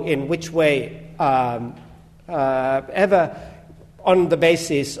go in which way ever on the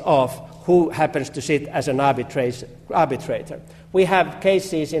basis of who happens to sit as an arbitrator. We have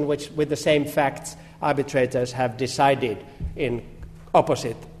cases in which, with the same facts, arbitrators have decided in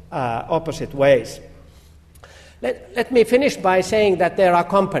opposite ways. Let me finish by saying that there are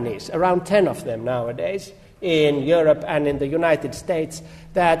companies, around 10 of them nowadays, in Europe and in the United States,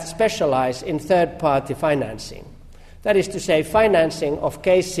 that specialize in third-party financing. That is to say, financing of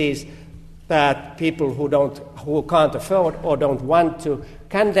cases that people who can't afford or don't want to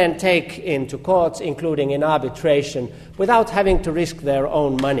can then take into courts, including in arbitration, without having to risk their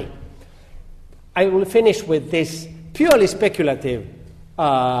own money. I will finish with this purely speculative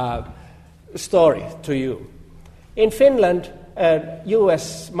story to you. In Finland, a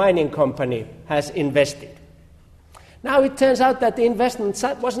U.S. mining company has invested. Now it turns out that the investment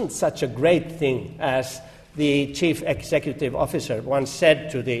wasn't such a great thing as the chief executive officer once said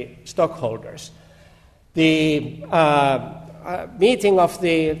to the stockholders. The meeting of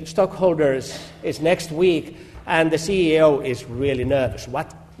the stockholders is next week, and the CEO is really nervous.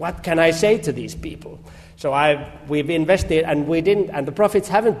 What can I say to these people? So we've invested, and we didn't, and the profits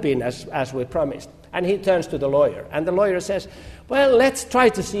haven't been as we promised. And he turns to the lawyer, and the lawyer says, well, let's try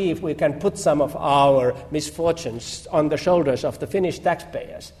to see if we can put some of our misfortunes on the shoulders of the Finnish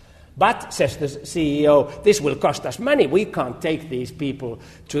taxpayers. But, says the CEO, this will cost us money. We can't take these people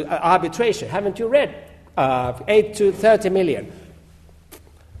to arbitration. Haven't you read? 8 to 30 million.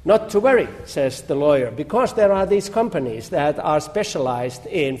 Not to worry, says the lawyer, because there are these companies that are specialized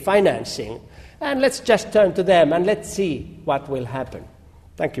in financing. And let's just turn to them and let's see what will happen.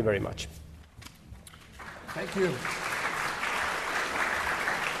 Thank you very much. Thank you.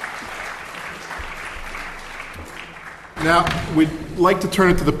 Now we'd like to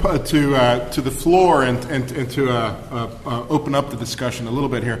turn it to the floor and to open up the discussion a little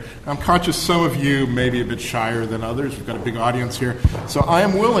bit here. I'm conscious some of you may be a bit shyer than others. We've got a big audience here, so I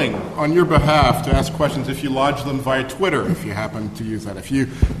am willing, on your behalf, to ask questions if you lodge them via Twitter. If you happen to use that, if you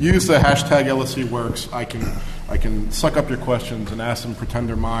use the hashtag LSE Works, I can suck up your questions and ask them, pretend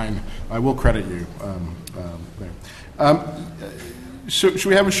they're mine. I will credit you there. Should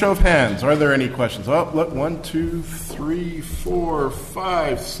we have a show of hands? Are there any questions? Oh, look, 1, 2, 3, 4,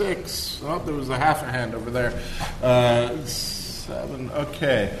 5, 6. Oh, there was a half a hand over there. 7.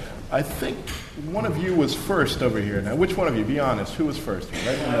 Okay. I think one of you was first over here. Now, which one of you? Be honest. Who was first?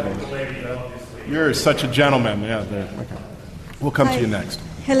 Right in the middle. You're such a gentleman. Yeah. There. Okay. We'll come to you next.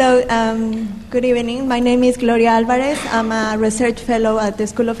 Hello. Good evening. My name is Gloria Alvarez. I'm a research fellow at the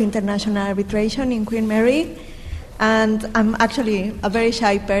School of International Arbitration in Queen Mary. And I'm actually a very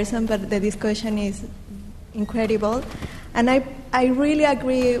shy person, but the discussion is incredible. And I really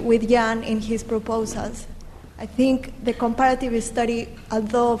agree with Jan in his proposals. I think the comparative study,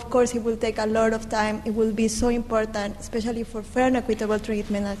 although of course it will take a lot of time, it will be so important, especially for fair and equitable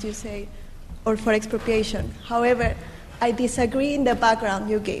treatment, as you say, or for expropriation. However, I disagree in the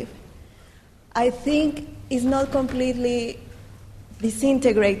background you gave. I think it's not completely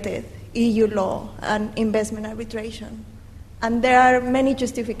disintegrated EU law and investment arbitration. And there are many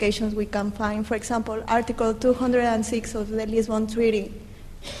justifications we can find. For example, Article 206 of the Lisbon Treaty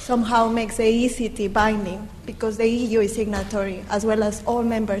somehow makes the ECT binding because the EU is signatory, as well as all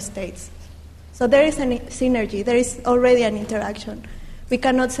member states. So there is a synergy. There is already an interaction. We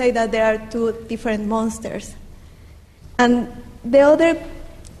cannot say that there are two different monsters. And the other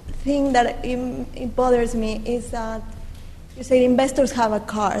thing that it bothers me is that you say investors have a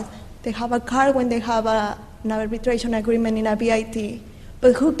card. They have a card when they have an arbitration agreement in a BIT.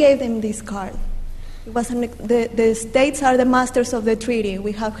 But who gave them this card? It wasn't the states are the masters of the treaty.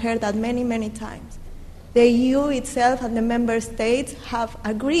 We have heard that many, many times. The EU itself and the member states have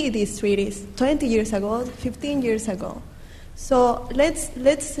agreed these treaties 20 years ago, 15 years ago. So let's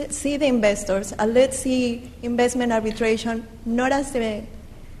see the investors and let's see investment arbitration not as the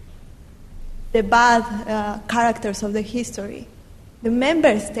bad characters of the history. The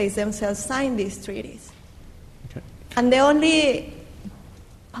member states themselves signed these treaties. Okay. And the only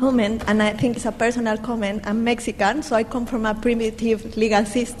comment, and I think it's a personal comment, I'm Mexican, so I come from a primitive legal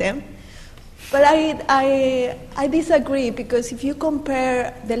system. But I disagree, because if you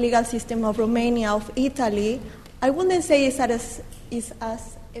compare the legal system of Romania, of Italy, I wouldn't say it's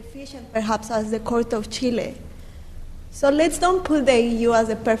as efficient perhaps as the Court of Chile. So let's don't put the EU as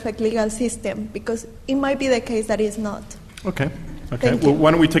a perfect legal system, because it might be the case that it's not. Okay. Well,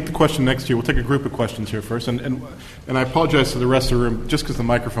 why don't we take the question next to you? We'll take a group of questions here first. And I apologize to the rest of the room, just because the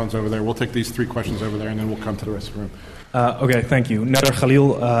microphone's over there. We'll take these three questions over there, and then we'll come to the rest of the room. Okay, thank you. Nader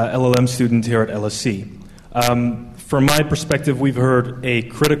Khalil, LLM student here at LSE. From my perspective, we've heard a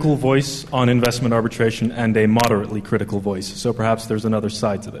critical voice on investment arbitration and a moderately critical voice. So perhaps there's another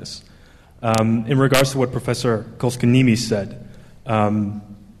side to this. In regards to what Professor Koskenniemi said,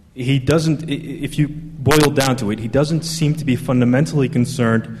 he doesn't, if you boil down to it, he doesn't seem to be fundamentally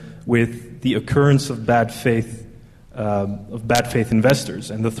concerned with the occurrence of bad faith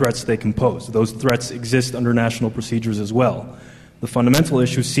investors and the threats they can pose. Those threats exist under national procedures as well. The fundamental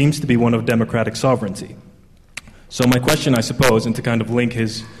issue seems to be one of democratic sovereignty. So my question, I suppose, and to kind of link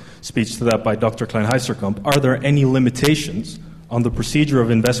his speech to that by Dr. Kleinheisterkamp, are there any limitations on the procedure of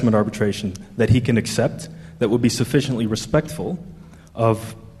investment arbitration that he can accept that would be sufficiently respectful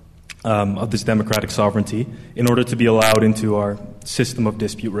of this democratic sovereignty in order to be allowed into our system of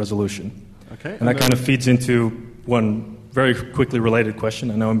dispute resolution? Okay. And that kind of feeds into one very quickly related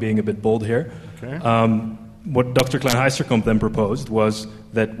question. I know I'm being a bit bold here. Okay. What Dr. Kleinheisterkamp then proposed was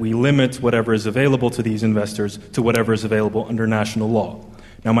that we limit whatever is available to these investors to whatever is available under national law.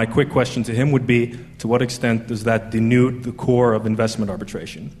 Now, my quick question to him would be, to what extent does that denude the core of investment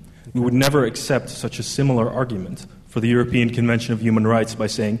arbitration? We would never accept such a similar argument for the European Convention of Human Rights by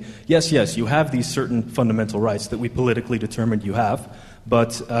saying, yes, you have these certain fundamental rights that we politically determined you have,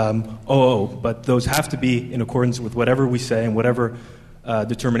 but but those have to be in accordance with whatever we say and whatever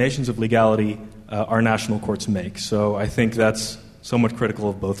determinations of legality our national courts make. So I think that's somewhat critical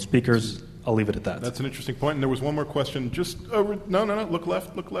of both speakers. I'll leave it at that. That's an interesting point. And there was one more question. Just over. No. Look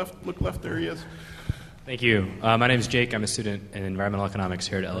left. There he is. Thank you. My name is Jake. I'm a student in environmental economics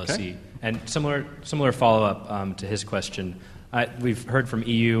here at LSE. Okay. And similar follow-up to his question. We've heard from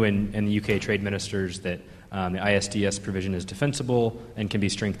EU and the UK trade ministers that the ISDS provision is defensible and can be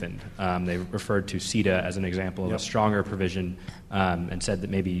strengthened. They referred to CETA as an example of a stronger provision and said that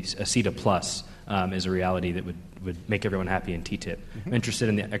maybe a CETA plus is a reality that would make everyone happy in TTIP. Mm-hmm. I'm interested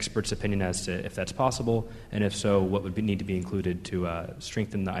in the expert's opinion as to if that's possible, and if so, what would need to be included to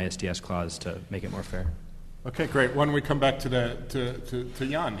strengthen the ISDS clause to make it more fair. Okay, great. Why don't we come back to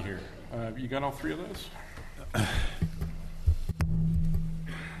Jan here? You got all three of those?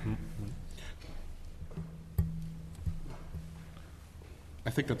 I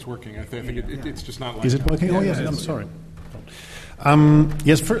think that's working. I think it's just not like. Is it working? Oh, yes. I'm sorry.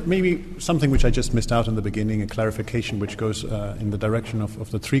 Yes, maybe something which I just missed out in the beginning, a clarification which goes in the direction of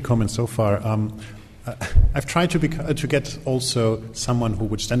the three comments so far. I've tried to get also someone who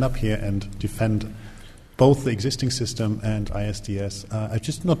would stand up here and defend both the existing system and ISDS. I've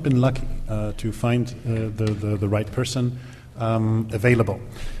just not been lucky to find the right person. available.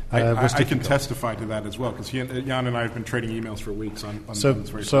 I can testify to that as well, because Jan and I have been trading emails for weeks on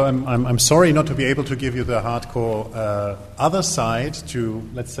So I'm sorry not to be able to give you the hardcore other side to,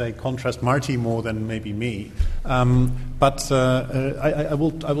 let's say, contrast Martti more than maybe me. But I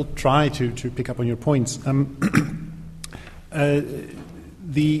will try to pick up on your points.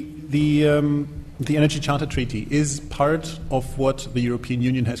 The Energy Charter Treaty is part of what the European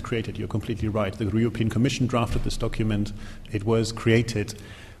Union has created. You're completely right. The European Commission drafted this document. It was created.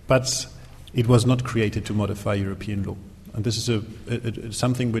 But it was not created to modify European law. And this is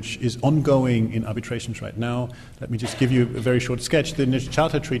something which is ongoing in arbitrations right now. Let me just give you a very short sketch. The Energy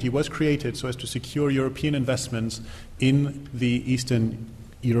Charter Treaty was created so as to secure European investments in the Eastern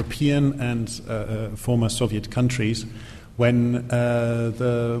European and former Soviet countries when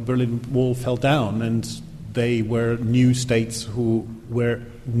the Berlin Wall fell down and they were new states who were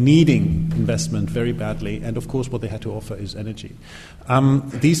needing investment very badly, and of course what they had to offer is energy.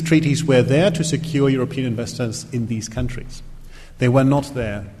 These treaties were there to secure European investors in these countries. They were not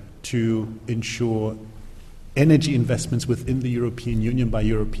there to ensure energy investments within the European Union by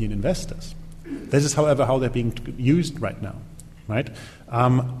European investors. This is, however, how they're being used right now. Right?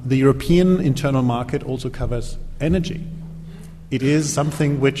 The European internal market also covers energy. It is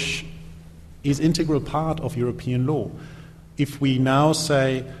something which is integral part of European law. If we now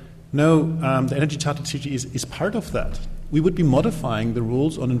say, no, the Energy Charter Treaty is part of that, we would be modifying the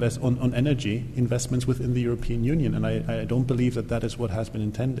rules on energy investments within the European Union, and I don't believe that is what has been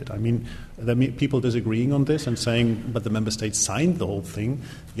intended. I mean, there are people disagreeing on this and saying, but the member states signed the whole thing.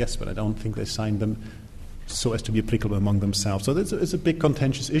 Yes, but I don't think they signed them so as to be applicable among themselves. So it's a big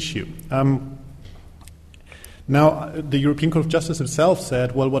contentious issue. Now, the European Court of Justice itself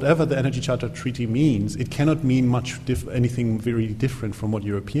said, well, whatever the Energy Charter Treaty means, it cannot mean anything very different from what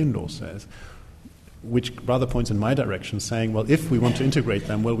European law says, which rather points in my direction, saying, well, if we want to integrate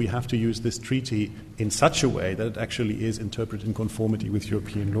them, well, we have to use this treaty in such a way that it actually is interpreted in conformity with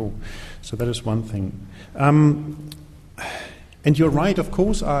European law. So that is one thing. And you're right, of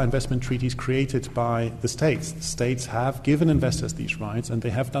course, are investment treaties created by the states. The states have given investors these rights, and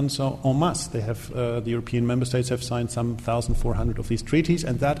they have done so en masse. They have, the European member states have signed some 1,400 of these treaties,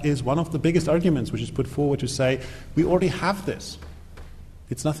 and that is one of the biggest arguments which is put forward to say, we already have this.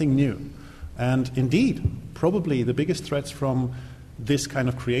 It's nothing new. And indeed, probably the biggest threats from this kind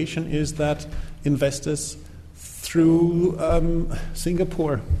of creation is that investors through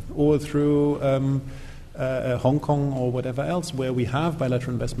Singapore or through Hong Kong or whatever else, where we have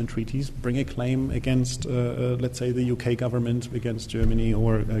bilateral investment treaties, bring a claim against, let's say, the UK government, against Germany,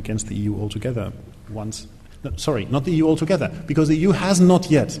 or against the EU altogether. Not the EU altogether, because the EU has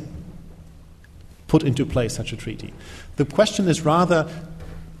not yet put into place such a treaty. The question is rather,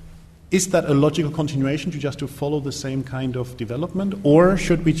 is that a logical continuation to follow the same kind of development, or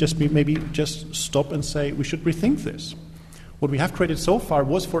should we just stop and say we should rethink this? What we have created so far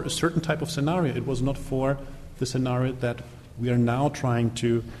was for a certain type of scenario. It was not for the scenario that we are now trying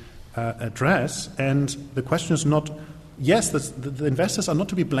to address. And the question is not, yes, the investors are not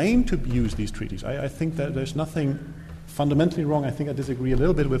to be blamed to use these treaties. I think that there's nothing fundamentally wrong. I think I disagree a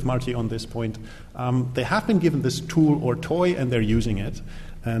little bit with Martti on this point. They have been given this tool or toy, and they're using it.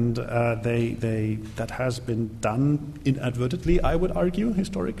 And that has been done inadvertently, I would argue,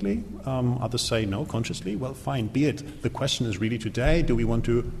 historically. Others say no, consciously. Well, fine, be it. The question is really today, do we want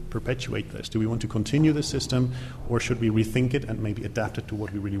to perpetuate this? Do we want to continue the system, or should we rethink it and maybe adapt it to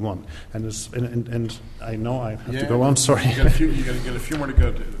what we really want? And I know I have to go on, sorry. You got a few more to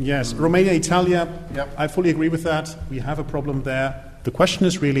go to. Yes, Romania, Italia, yep. I fully agree with that. We have a problem there. The question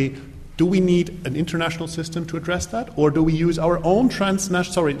is really, do we need an international system to address that, or do we use our own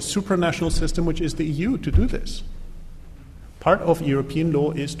supranational system, which is the EU, to do this? Part of European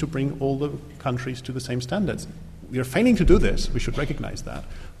law is to bring all the countries to the same standards. We are failing to do this. We should recognize that,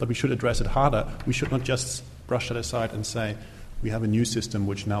 but we should address it harder. We should not just brush it aside and say we have a new system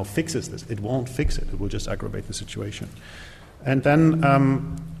which now fixes this. It won't fix it. It will just aggravate the situation. And then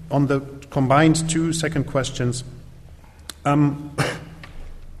on the combined 2 second questions,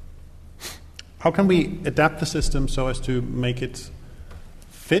 how can we adapt the system so as to make it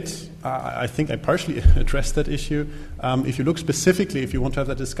fit? I think I partially addressed that issue. If you look specifically, if you want to have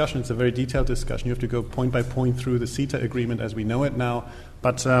that discussion, it's a very detailed discussion. You have to go point by point through the CETA agreement as we know it now.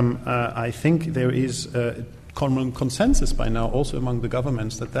 But I think there is common consensus by now also among the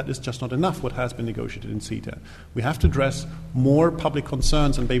governments that is just not enough what has been negotiated in CETA. We have to address more public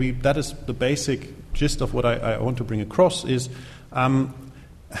concerns, and maybe that is the basic gist of what I want to bring across is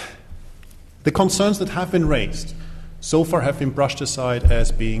the concerns that have been raised so far have been brushed aside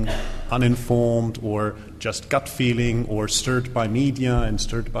as being uninformed or just gut feeling or stirred by media and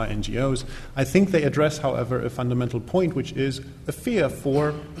stirred by NGOs. I think they address, however, a fundamental point, which is a fear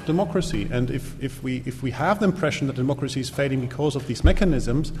for democracy. And if we have the impression that democracy is failing because of these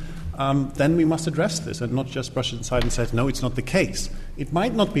mechanisms, then we must address this and not just brush it aside and say, no, it's not the case. It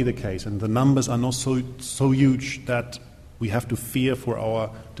might not be the case, and the numbers are not so huge that we have to fear for our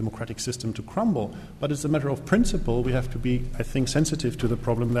democratic system to crumble. But it's a matter of principle. We have to be, I think, sensitive to the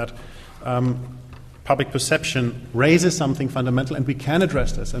problem that public perception raises something fundamental, and we can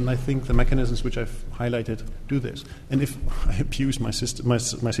address this. And I think the mechanisms which I've highlighted do this. And if I abuse my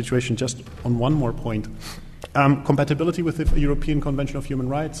situation just on one more point, compatibility with the European Convention of Human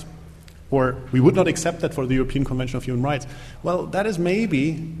Rights, or we would not accept that for the European Convention of Human Rights. Well, that is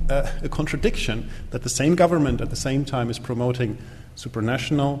maybe a contradiction that the same government at the same time is promoting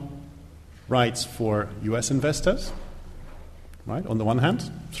supranational rights for U.S. investors, right, on the one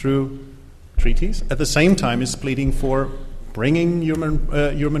hand, through treaties, at the same time is pleading for bringing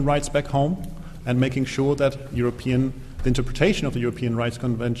human rights back home and making sure that the interpretation of the European Rights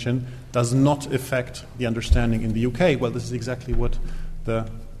Convention does not affect the understanding in the UK. Well, this is exactly what the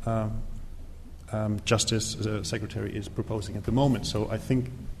Justice Secretary is proposing at the moment. So I think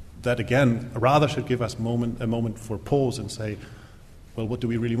that, again, rather should give us a moment for pause and say, well, what do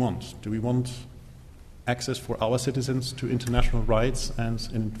we really want? Do we want access for our citizens to international rights and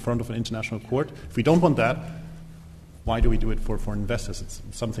in front of an international court? If we don't want that, why do we do it for foreign investors? It's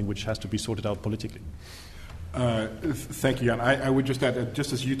something which has to be sorted out politically. Thank you, Jan. I would just add,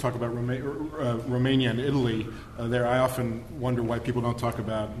 just as you talk about Romania and Italy, I often wonder why people don't talk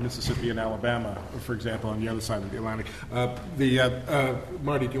about Mississippi and Alabama, for example, on the other side of the Atlantic.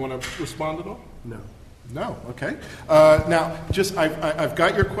 Marty, do you want to respond at all? No. Okay. Now, I've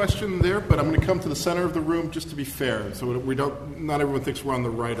got your question there, but I'm going to come to the center of the room just to be fair, so not everyone thinks we're on the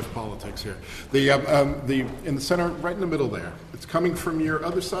right of politics here. In the center, right in the middle there. It's coming from your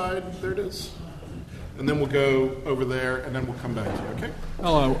other side. There it is. And then we'll go over there, and then we'll come back to you, okay?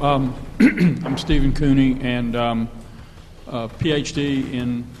 Hello. I'm Stephen Cooney, and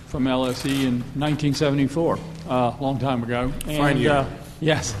PhD from LSE in 1974, a long time ago. Fine year.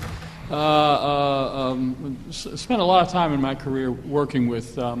 Yes. Spent a lot of time in my career working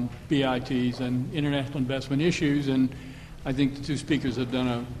with BITs and international investment issues, and I think the two speakers have done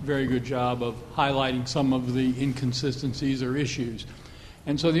a very good job of highlighting some of the inconsistencies or issues.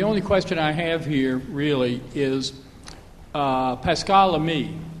 And so the only question I have here really is Pascal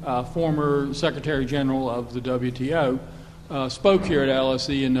Lamy, former Secretary General of the WTO, spoke here at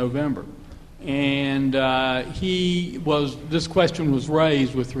LSE in November. And this question was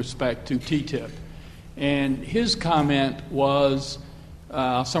raised with respect to TTIP. And his comment was,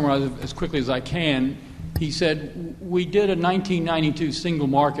 I'll summarize it as quickly as I can, he said, we did a 1992 single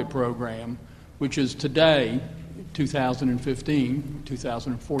market program, which is today, 2015,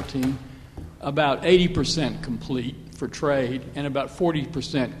 2014, about 80% complete for trade and about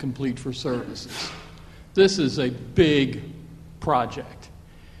 40% complete for services. This is a big project.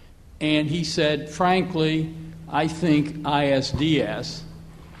 And he said, frankly, I think ISDS,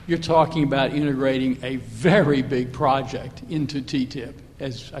 you're talking about integrating a very big project into TTIP,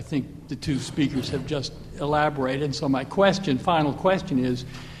 as I think the two speakers have just elaborated. And so my final question is,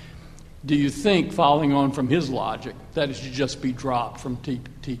 do you think, following on from his logic, that it should just be dropped from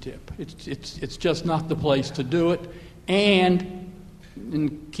TTIP? It's just not the place to do it. And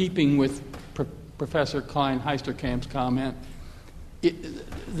in keeping with Professor Kleinheisterkamp's comment,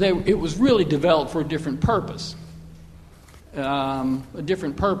 it was really developed for a different purpose,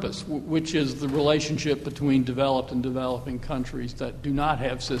 which is the relationship between developed and developing countries that do not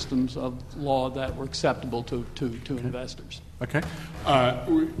have systems of law that were acceptable to investors. Okay.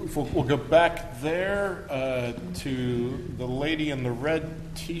 We'll go back there to the lady in the red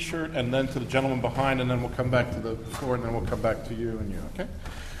T-shirt, and then to the gentleman behind, and then we'll come back to the floor, and then we'll come back to you and you. Okay.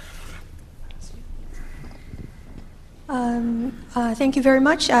 Thank you very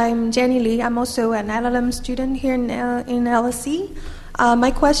much. I'm Jenny Lee. I'm also an LLM student here in LSE.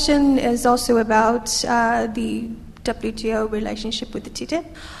 My question is also about the WTO relationship with the TTIP.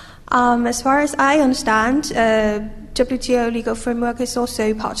 As far as I understand, WTO legal framework is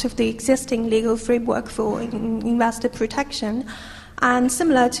also part of the existing legal framework for investor protection. And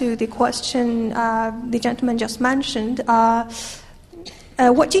similar to the question the gentleman just mentioned,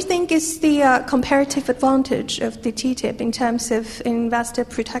 what do you think is the comparative advantage of the TTIP in terms of investor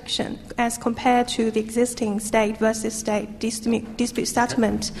protection as compared to the existing state versus state dispute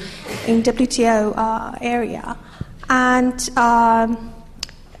settlement in WTO area? And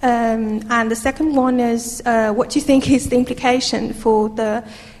the second one is, what do you think is the implication for the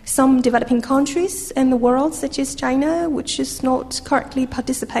some developing countries in the world, such as China, which is not currently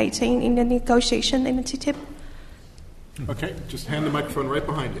participating in the negotiation in the TTIP? Okay, just hand the microphone right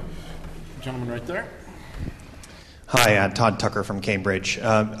behind you. Gentleman right there. Hi, Todd Tucker from Cambridge.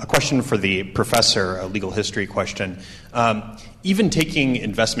 A question for the professor, a legal history question. Even taking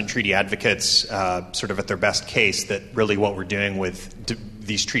investment treaty advocates sort of at their best case that really what we're doing with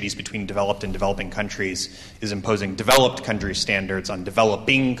these treaties between developed and developing countries is imposing developed country standards on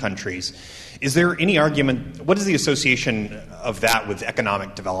developing countries. Is there any argument, what is the association of that with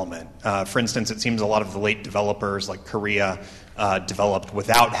economic development? For instance, it seems a lot of the late developers like Korea developed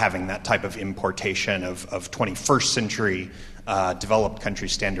without having that type of importation of 21st century developed country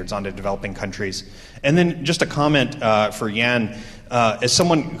standards onto developing countries. And then just a comment for Jan. As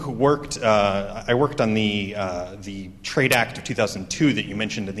someone who I worked on the Trade Act of 2002 that you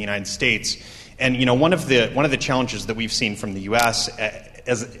mentioned in the United States. And one of the challenges that we've seen from the U.S.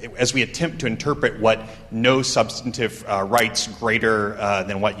 As we attempt to interpret what no substantive rights greater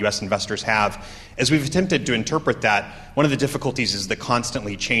than what U.S. investors have, as we've attempted to interpret that, one of the difficulties is the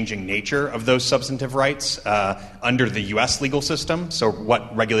constantly changing nature of those substantive rights under the U.S. legal system. So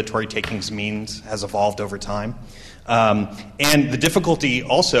what regulatory takings means has evolved over time. And the difficulty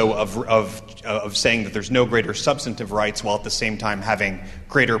also of saying that there's no greater substantive rights while at the same time having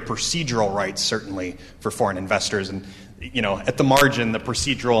greater procedural rights, certainly, for foreign investors. And at the margin, the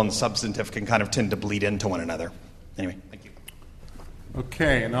procedural and the substantive can kind of tend to bleed into one another. Anyway, thank you.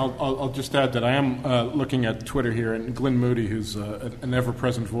 Okay, and I'll just add that I am looking at Twitter here, and Glenn Moody, who's an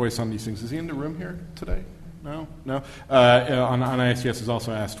ever-present voice on these things. Is he in the room here today? No. On ISDS has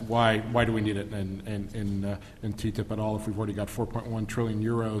also asked why do we need it in TTIP at all if we've already got 4.1 trillion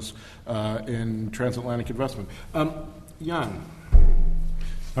euros in transatlantic investment. Jan.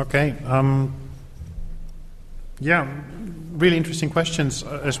 Okay. Yeah, really interesting questions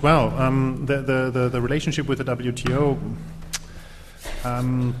as well. The relationship with the WTO,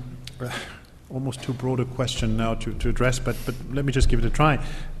 almost too broad a question now to address, but let me just give it a try.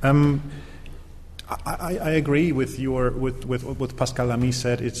 I agree with what Pascal Lamy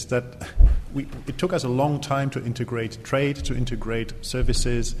said. It's that it took us a long time to integrate trade, to integrate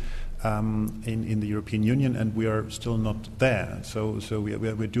services in the European Union, and we are still not there. So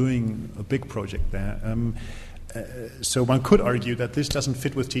we're doing a big project there. So one could argue that this doesn't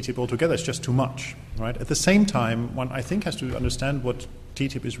fit with TTIP altogether. It's just too much, right? At the same time, one I think has to understand what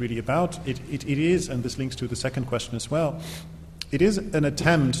TTIP is really about. It is, and this links to the second question as well, it is an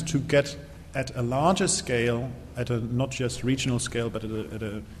attempt to get at a larger scale, at a not just regional scale, but at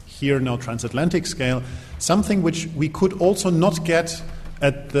a here now transatlantic scale, something which we could also not get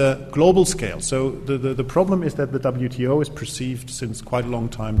at the global scale. So the problem is that the WTO is perceived since quite a long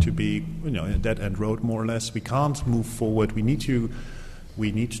time to be a dead-end road, more or less. We can't move forward. We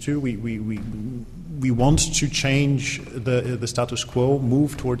want to change the status quo,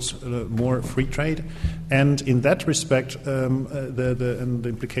 move towards more free trade, and in that respect, the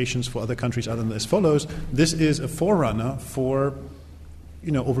implications for other countries are as follows. This is a forerunner for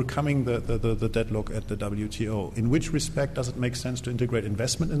overcoming the deadlock at the WTO. In which respect does it make sense to integrate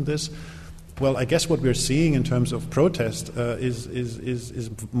investment in this? Well, I guess what we're seeing in terms of protest is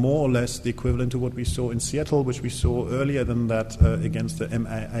more or less the equivalent to what we saw in Seattle, which we saw earlier than that against the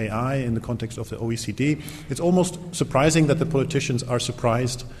MAI in the context of the OECD. It's almost surprising that the politicians are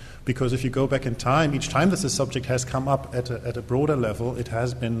surprised, because if you go back in time, each time that the subject has come up at a broader level, it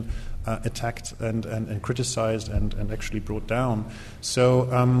has been attacked and criticized and actually brought down. So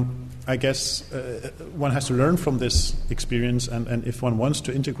I guess one has to learn from this experience, and if one wants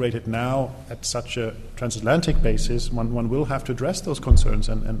to integrate it now at such a transatlantic basis, one will have to address those concerns,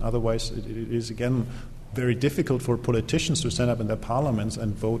 and otherwise it is, again, very difficult for politicians to stand up in their parliaments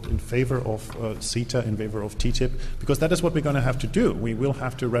and vote in favor of CETA, in favor of TTIP, because that is what we're going to have to do. We will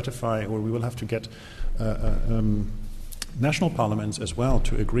have to ratify, or we will have to get national parliaments as well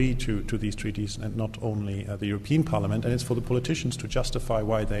to agree to these treaties, and not only the European Parliament. And it's for the politicians to justify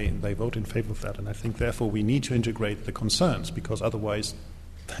why they vote in favor of that. And I think, therefore, we need to integrate the concerns, because otherwise,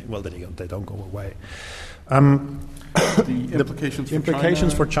 well, they don't go away. The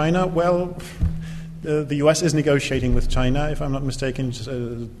implications for China, well, the U.S. is negotiating with China, if I'm not mistaken.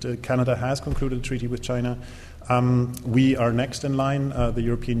 Canada has concluded a treaty with China. We are next in line. The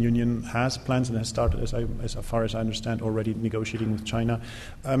European Union has plans and has started, as far as I understand, already negotiating with China.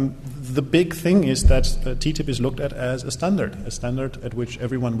 The big thing is that TTIP is looked at as a standard at which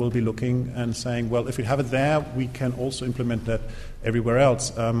everyone will be looking and saying, well, if we have it there, we can also implement that everywhere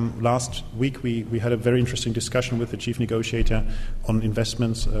else. Last week, we had a very interesting discussion with the chief negotiator on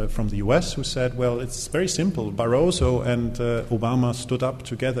investments from the US, who said, well, it's very simple. Barroso and Obama stood up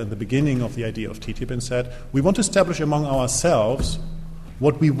together at the beginning of the idea of TTIP and said, we want to establish among ourselves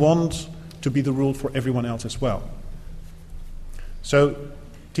what we want to be the rule for everyone else as well. So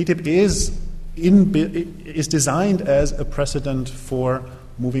TTIP is designed as a precedent for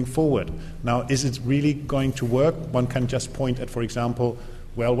moving forward. Now, is it really going to work? One can just point at, for example,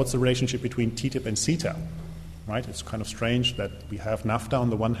 well, what's the relationship between TTIP and CETA? Right? It's kind of strange that we have NAFTA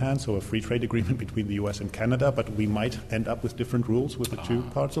on the one hand, so a free trade agreement between the US and Canada, but we might end up with different rules with the two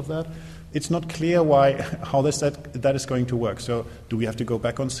parts of that. It's not clear how that is going to work. So do we have to go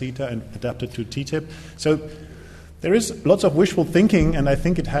back on CETA and adapt it to TTIP? So there is lots of wishful thinking, and I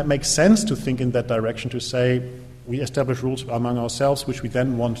think it makes sense to think in that direction, to say we establish rules among ourselves, which we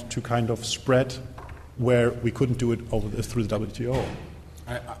then want to kind of spread where we couldn't do it through the WTO.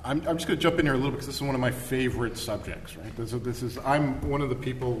 I'm just going to jump in here a little because this is one of my favorite subjects, right? I'm one of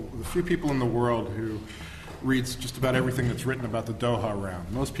the few people in the world who reads just about everything that's written about the Doha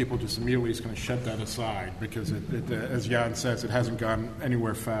round. Most people just immediately is going to shut that aside because, as Jan says, it hasn't gone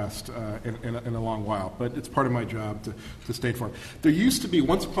anywhere fast in a long while. But it's part of my job to stay informed. There used to be,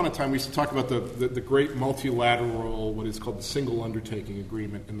 once upon a time, we used to talk about the great multilateral, what is called the single undertaking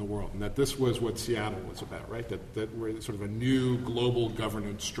agreement in the world, and that this was what Seattle was about, right? That we're sort of a new global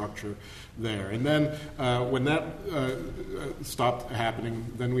governance structure there. And then when that stopped happening,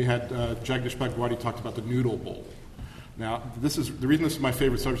 then we had Jagdish Bhagwati talked about the noodle bowl. Now, the reason this is my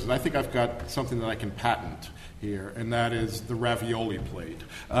favorite subject is I think I've got something that I can patent here, and that is the ravioli plate.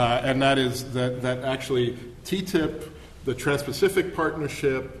 And that is that actually TTIP, the Trans-Pacific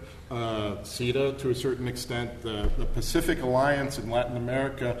Partnership, CETA to a certain extent, the Pacific Alliance in Latin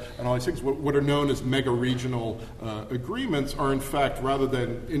America, and all these things, what are known as mega-regional agreements are in fact, rather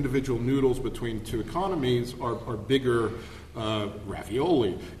than individual noodles between two economies, are bigger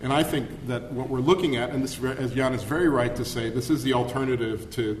ravioli. And I think that what we're looking at, and this, as Jan is very right to say, this is the alternative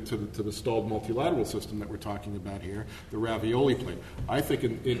to the stalled multilateral system that we're talking about here, the ravioli plate. I think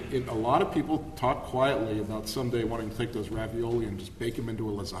in a lot of people talk quietly about someday wanting to take those ravioli and just bake them into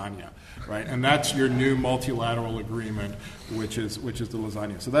a lasagna, right? And that's your new multilateral agreement, which is the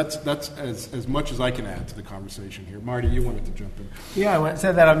lasagna. So that's as much as I can add to the conversation here. Marty, you wanted to jump in. Yeah,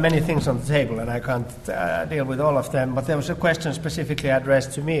 so there are many things on the table, and I can't deal with all of them, but there was a question specifically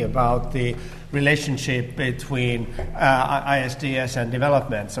addressed to me about the relationship between ISDS and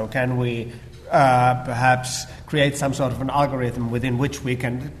development. So can we perhaps create some sort of an algorithm within which we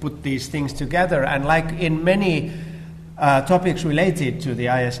can put these things together? And like in many topics related to the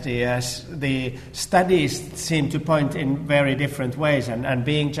ISDS, the studies seem to point in very different ways, and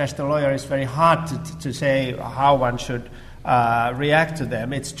being just a lawyer, it's very hard to say how one should react to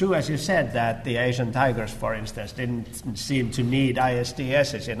them. It's true, as you said, that the Asian tigers, for instance, didn't seem to need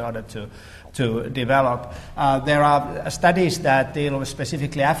ISDSs in order to develop. There are studies that deal with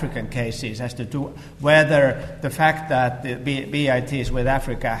specifically African cases as to whether the fact that the BITs with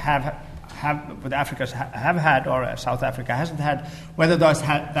Africa have had, or South Africa hasn't had, whether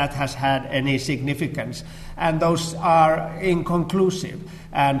that has had any significance. And those are inconclusive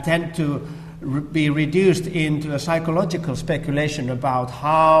and tend to be reduced into a psychological speculation about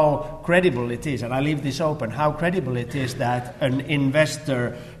how credible it is, and I leave this open, how credible it is that an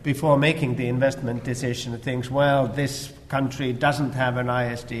investor, before making the investment decision, thinks, well, this country doesn't have an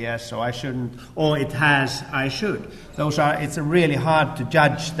ISDS, so I shouldn't, or it has, I should. It's really hard to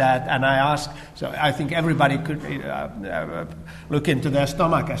judge that, and so I think everybody could look into their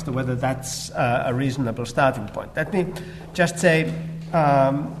stomach as to whether that's a reasonable starting point. Let me just say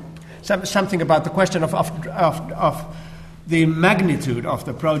something about the question of the magnitude of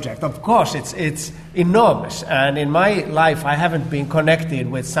the project. Of course, it's enormous, and in my life I haven't been connected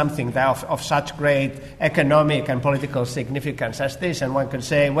with something of such great economic and political significance as this, and one could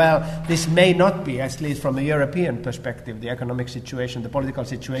say, well, this may not be, at least from a European perspective, the economic situation, the political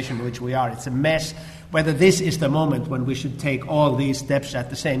situation in which we are. It's a mess, whether this is the moment when we should take all these steps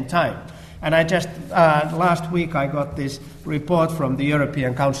at the same time. And I just, last week I got this report from the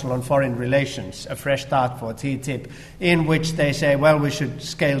European Council on Foreign Relations, a fresh start for TTIP, in which they say, well, we should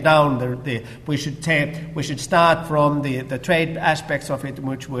scale down we should start from the trade aspects of it,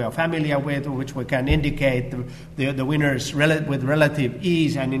 which we are familiar with, which we can indicate the winners with relative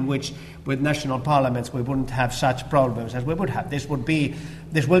ease, and in which with national parliaments, we wouldn't have such problems as we would have. This will be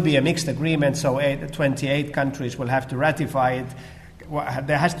a mixed agreement, so 28 countries will have to ratify it.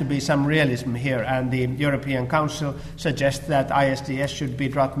 There has to be some realism here, and the European Council suggests that ISDS should be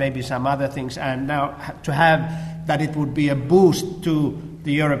dropped, maybe some other things, and now to have that it would be a boost to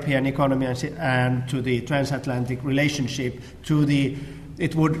the European economy and to the transatlantic relationship,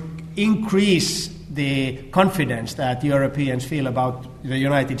 it would increase the confidence that Europeans feel about the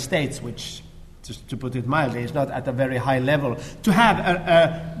United States, which, just to put it mildly, is not at a very high level, to have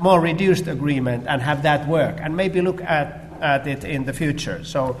a more reduced agreement and have that work, and maybe look at it in the future.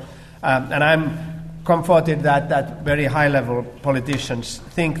 So, and I'm comforted that very high-level politicians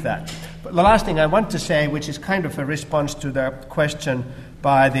think that. But the last thing I want to say, which is kind of a response to the question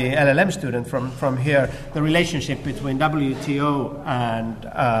by the LLM student from here, the relationship between WTO and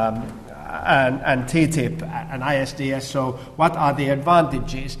TTIP and ISDS. So, what are the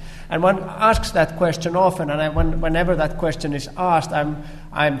advantages? And one asks that question often, and whenever that question is asked,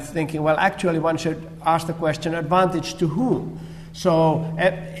 I'm thinking, well, actually, one should ask the question: advantage to whom? So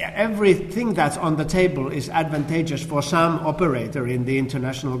everything that's on the table is advantageous for some operator in the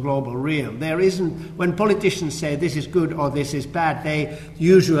international global realm. There isn't, when politicians say this is good or this is bad, they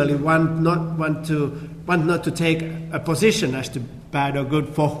usually want not to take a position as to bad or good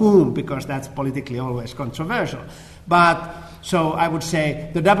for whom, because that's politically always controversial. But so I would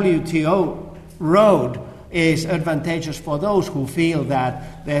say the WTO road is advantageous for those who feel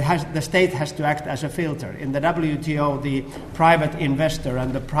that the state has to act as a filter. In the WTO, the private investor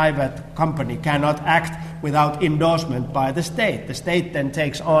and the private company cannot act without endorsement by the state. The state then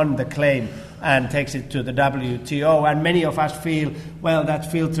takes on the claim and takes it to the WTO, and many of us feel, well,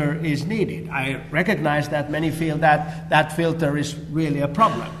 that filter is needed. I recognize that many feel that that filter is really a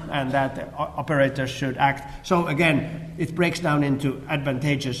problem and that operators should act. So again, it breaks down into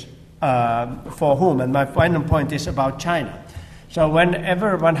advantageous for whom. And my final point is about China. So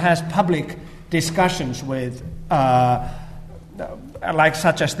whenever one has public discussions with, like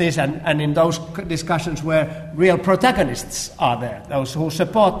such as this, and in those discussions where real protagonists are there, those who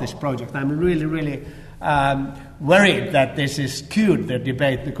support this project, I'm really, really worried that this is skewed, the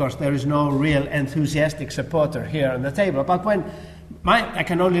debate, because there is no real enthusiastic supporter here on the table. But I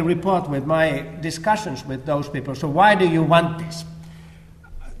can only report with my discussions with those people. So why do you want this?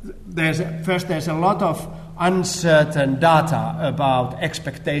 There's a lot of uncertain data about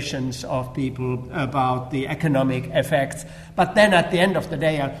expectations of people, about the economic effects. But then at the end of the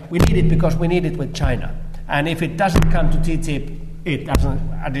day, we need it because we need it with China. And if it doesn't come to TTIP, it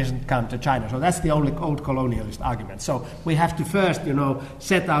doesn't come to China. So that's the only old colonialist argument. So we have to first,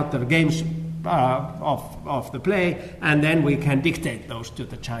 set out the games of the play, and then we can dictate those to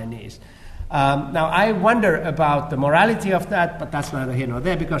the Chinese. Now, I wonder about the morality of that, but that's neither here nor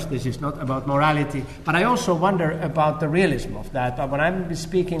there, because this is not about morality. But I also wonder about the realism of that. When I'm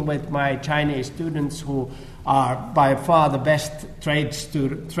speaking with my Chinese students, who are by far the best trade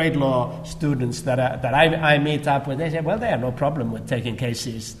law students that I meet up with, they say, well, they have no problem with taking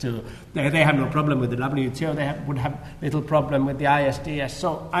cases to... They have no problem with the WTO. They would have little problem with the ISDS.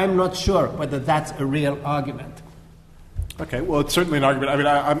 So I'm not sure whether that's a real argument. Okay, well, it's certainly an argument.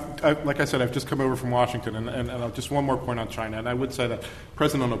 I mean, like I said, I've just come over from Washington, and just one more point on China. And I would say that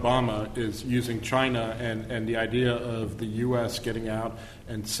President Obama is using China and the idea of the U.S. getting out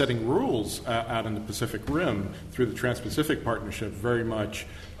and setting rules out in the Pacific Rim through the Trans-Pacific Partnership very much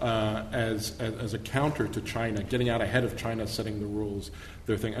as a counter to China, getting out ahead of China, setting the rules,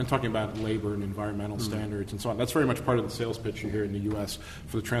 their thing, and talking about labor and environmental standards and so on. That's very much part of the sales pitch here in the U.S.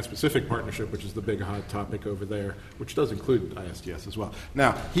 for the Trans-Pacific Partnership, which is the big hot topic over there, which does include ISDS as well.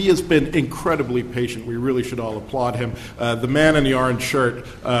 Now, he has been incredibly patient. We really should all applaud him. The man in the orange shirt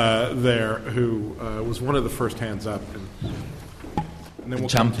there, who was one of the first hands up. And then we'll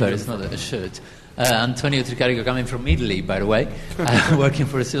jumper, it's not a shirt. Antonio Tricarico, coming from Italy, by the way, working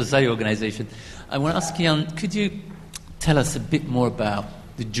for a civil society organization. I want to ask Jan, could you tell us a bit more about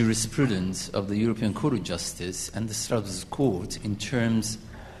the jurisprudence of the European Court of Justice and the Strasbourg Court in terms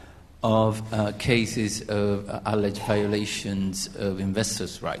of cases of alleged violations of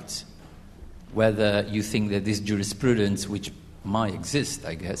investors' rights? Whether you think that this jurisprudence, which might exist,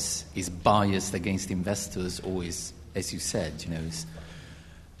 I guess, is biased against investors, or is, as you said, is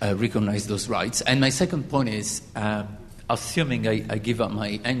recognize those rights. And my second point is, assuming I give up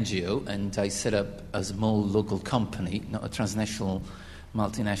my NGO and I set up a small local company, not a transnational,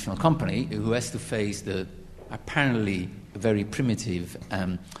 multinational company, who has to face the apparently very primitive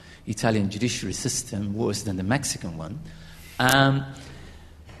Italian judiciary system, worse than the Mexican one,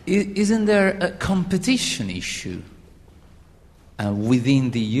 isn't there a competition issue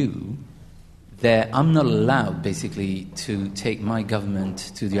within the EU that I'm not allowed, basically, to take my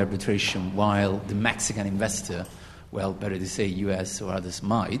government to the arbitration while the Mexican investor, well, better to say US or others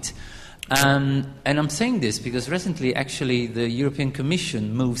might. And I'm saying this because recently, actually, the European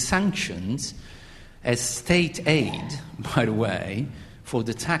Commission moved sanctions as state aid, by the way, for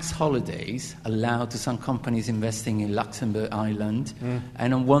the tax holidays allowed to some companies investing in Luxembourg Island.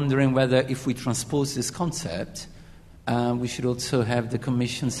 And I'm wondering whether if we transpose this concept, we should also have the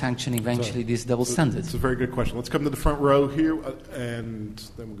Commission sanction eventually these double standards. It's a very good question. Let's come to the front row here, and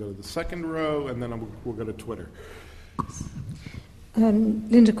then we'll go to the second row, and then we'll go to Twitter.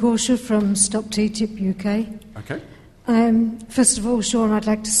 Linda Corsher from Stop TTIP UK. Okay. First of all, Shawn, I'd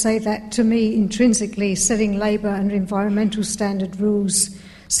like to say that to me, intrinsically, setting labour and environmental standard rules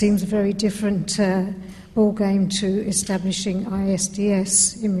seems a very different ballgame to establishing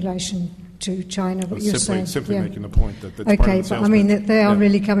ISDS in relation to China. What you're saying, simply making the point that that's okay, part of the but I mean that they are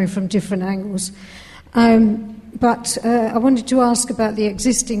really coming from different angles. But I wanted to ask about the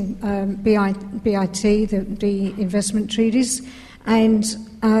existing BIT, the investment treaties, and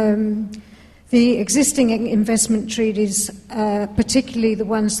the existing investment treaties, particularly the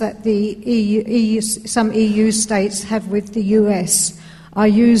ones that the some EU states have with the US, are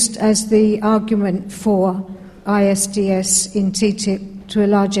used as the argument for ISDS in TTIP to a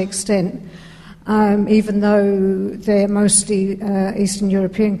large extent, even though they're mostly Eastern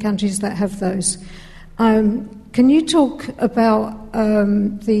European countries that have those. Can you talk about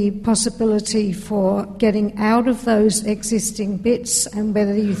the possibility for getting out of those existing bits and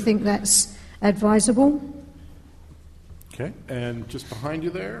whether you think that's advisable? Okay, and just behind you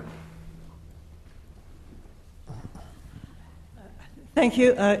there. Thank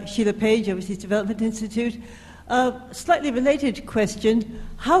you. Sheila Page, Overseas Development Institute. Slightly related question.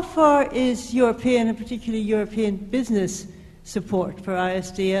 How far is European, and particularly European business support for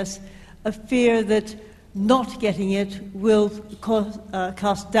ISDS, a fear that not getting it will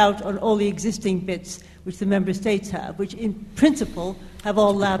cast doubt on all the existing bits which the member states have, which in principle have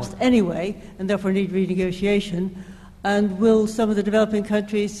all lapsed anyway and therefore need renegotiation? And will some of the developing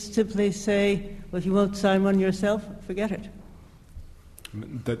countries simply say, well, if you won't sign one yourself, forget it?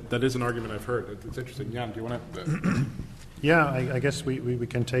 That is an argument I've heard. It's interesting. Jan, do you want to? Yeah, I guess we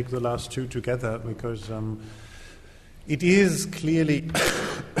can take the last two together because it is clearly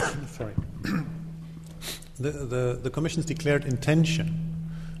sorry. The Commission's declared intention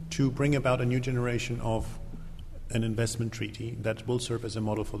to bring about a new generation of an investment treaty that will serve as a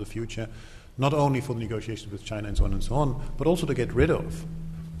model for the future, not only for the negotiations with China and so on, but also to get rid of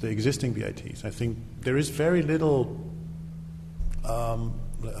the existing BITs. I think there is very little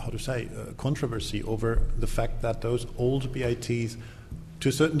controversy over the fact that those old BITs, to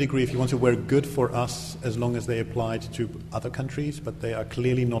a certain degree, if you want to, were good for us as long as they applied to other countries, but they are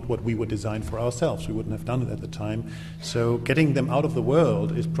clearly not what we would design for ourselves. We wouldn't have done it at the time. So getting them out of the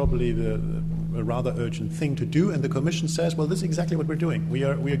world is probably a rather urgent thing to do, and the Commission says, well, this is exactly what we're doing. We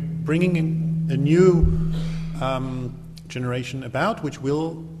are bringing in a new generation about, which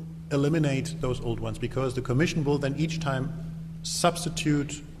will eliminate those old ones, because the Commission will then each time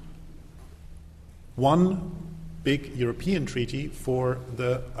substitute one big European treaty for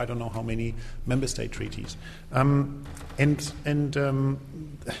the I don't know how many member state treaties, but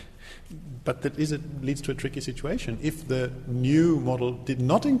that leads to a tricky situation. If the new model did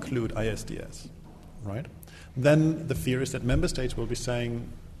not include ISDS, right, then the fear is that member states will be saying,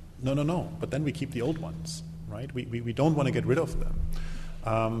 no, but then we keep the old ones, right? We don't want to get rid of them.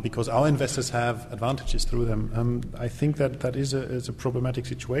 Because our investors have advantages through them. I think that is a problematic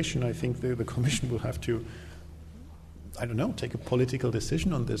situation. I think the Commission will have to, take a political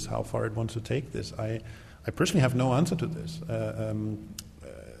decision on this, how far it wants to take this. I personally have no answer to this.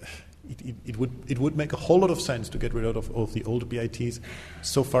 It would make a whole lot of sense to get rid of all the old BITs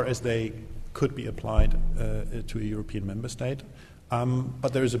so far as they could be applied to a European member state.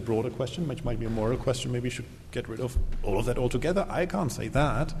 But there is a broader question, which might be a moral question. Maybe you should get rid of all of that altogether. I can't say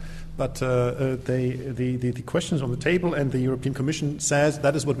that. But the question is on the table, and the European Commission says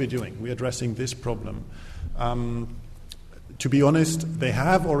that is what we're doing. We're addressing this problem. To be honest, they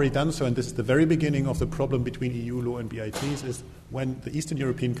have already done so, and this is the very beginning of the problem between EU law and BITs, is when the Eastern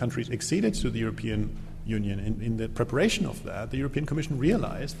European countries acceded to the European Union. In the preparation of that, the European Commission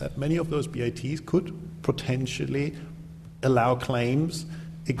realized that many of those BITs could potentially allow claims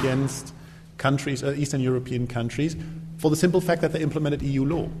against countries, Eastern European countries, for the simple fact that they implemented EU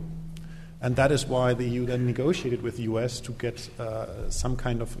law. And that is why the EU then negotiated with the US to get some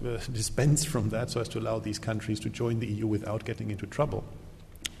kind of dispense from that, so as to allow these countries to join the EU without getting into trouble.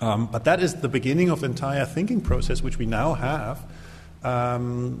 But that is the beginning of the entire thinking process, which we now have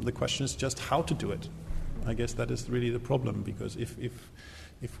The question is just how to do it. I guess that is really the problem, because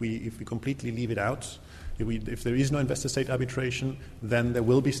if we completely leave it out, if there is no investor-state arbitration, then there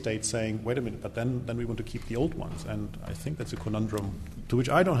will be states saying, wait a minute, but then we want to keep the old ones. And I think that's a conundrum to which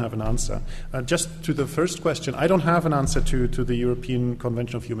I don't have an answer. Just to the first question, I don't have an answer to the European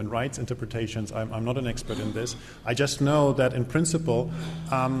Convention of Human Rights interpretations. I'm not an expert in this. I just know that in principle,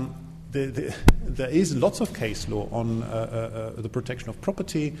 there is lots of case law on the protection of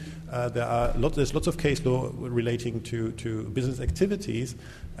property. There's lots of case law relating to business activities,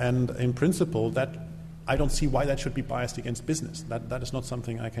 and in principle, that I don't see why that should be biased against business. That is not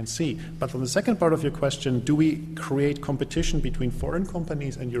something I can see. But from the second part of your question, do we create competition between foreign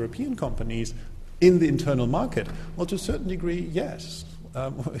companies and European companies in the internal market? Well, to a certain degree, yes.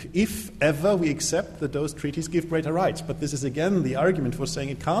 If ever we accept that those treaties give greater rights. But this is again the argument for saying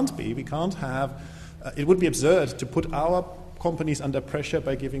it can't be. We can't have, it would be absurd to put our companies under pressure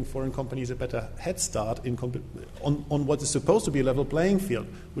by giving foreign companies a better head start on what is supposed to be a level playing field,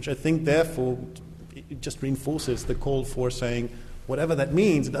 which I think therefore it just reinforces the call for saying whatever that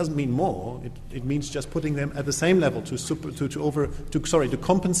means. It doesn't mean more. It means just putting them at the same level to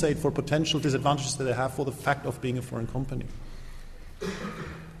compensate for potential disadvantages that they have for the fact of being a foreign company.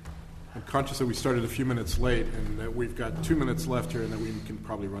 I'm conscious that we started a few minutes late and that we've got 2 minutes left here and that we can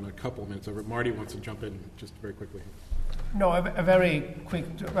probably run a couple of minutes over. Marty wants to jump in just very quickly. No, a very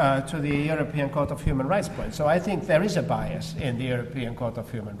quick to the European Court of Human Rights point. So I think there is a bias in the European Court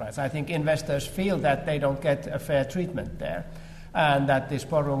of Human Rights. I think investors feel that they don't get a fair treatment there, and that this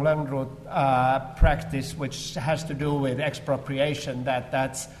Porung Lönnrot practice, which has to do with expropriation, that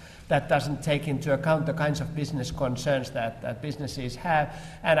doesn't take into account the kinds of business concerns that businesses have.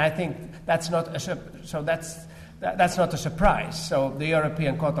 And I think that's not a surprise. So the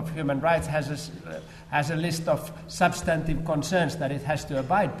European Court of Human Rights has a list of substantive concerns that it has to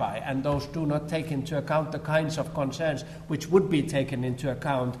abide by, and those do not take into account the kinds of concerns which would be taken into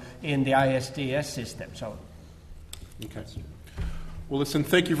account in the ISDS system. So, okay. Well, listen,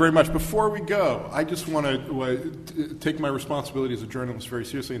 thank you very much. Before we go, I just want to take my responsibility as a journalist very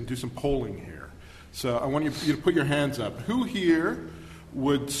seriously and do some polling here. So I want you to put your hands up. Who here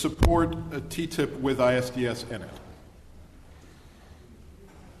would support a TTIP with ISDS in it?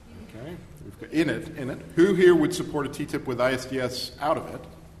 Okay. We've got in it. Who here would support a TTIP with ISDS out of it?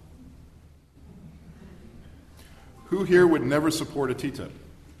 Who here would never support a TTIP?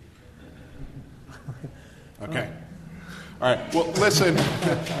 Okay. All right. Well, listen,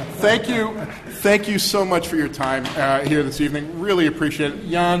 thank you so much for your time here this evening. Really appreciate it.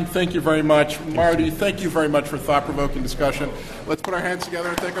 Jan, thank you very much. Marty, thank you very much for thought-provoking discussion. Let's put our hands together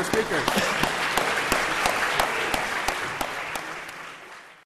and thank our speakers.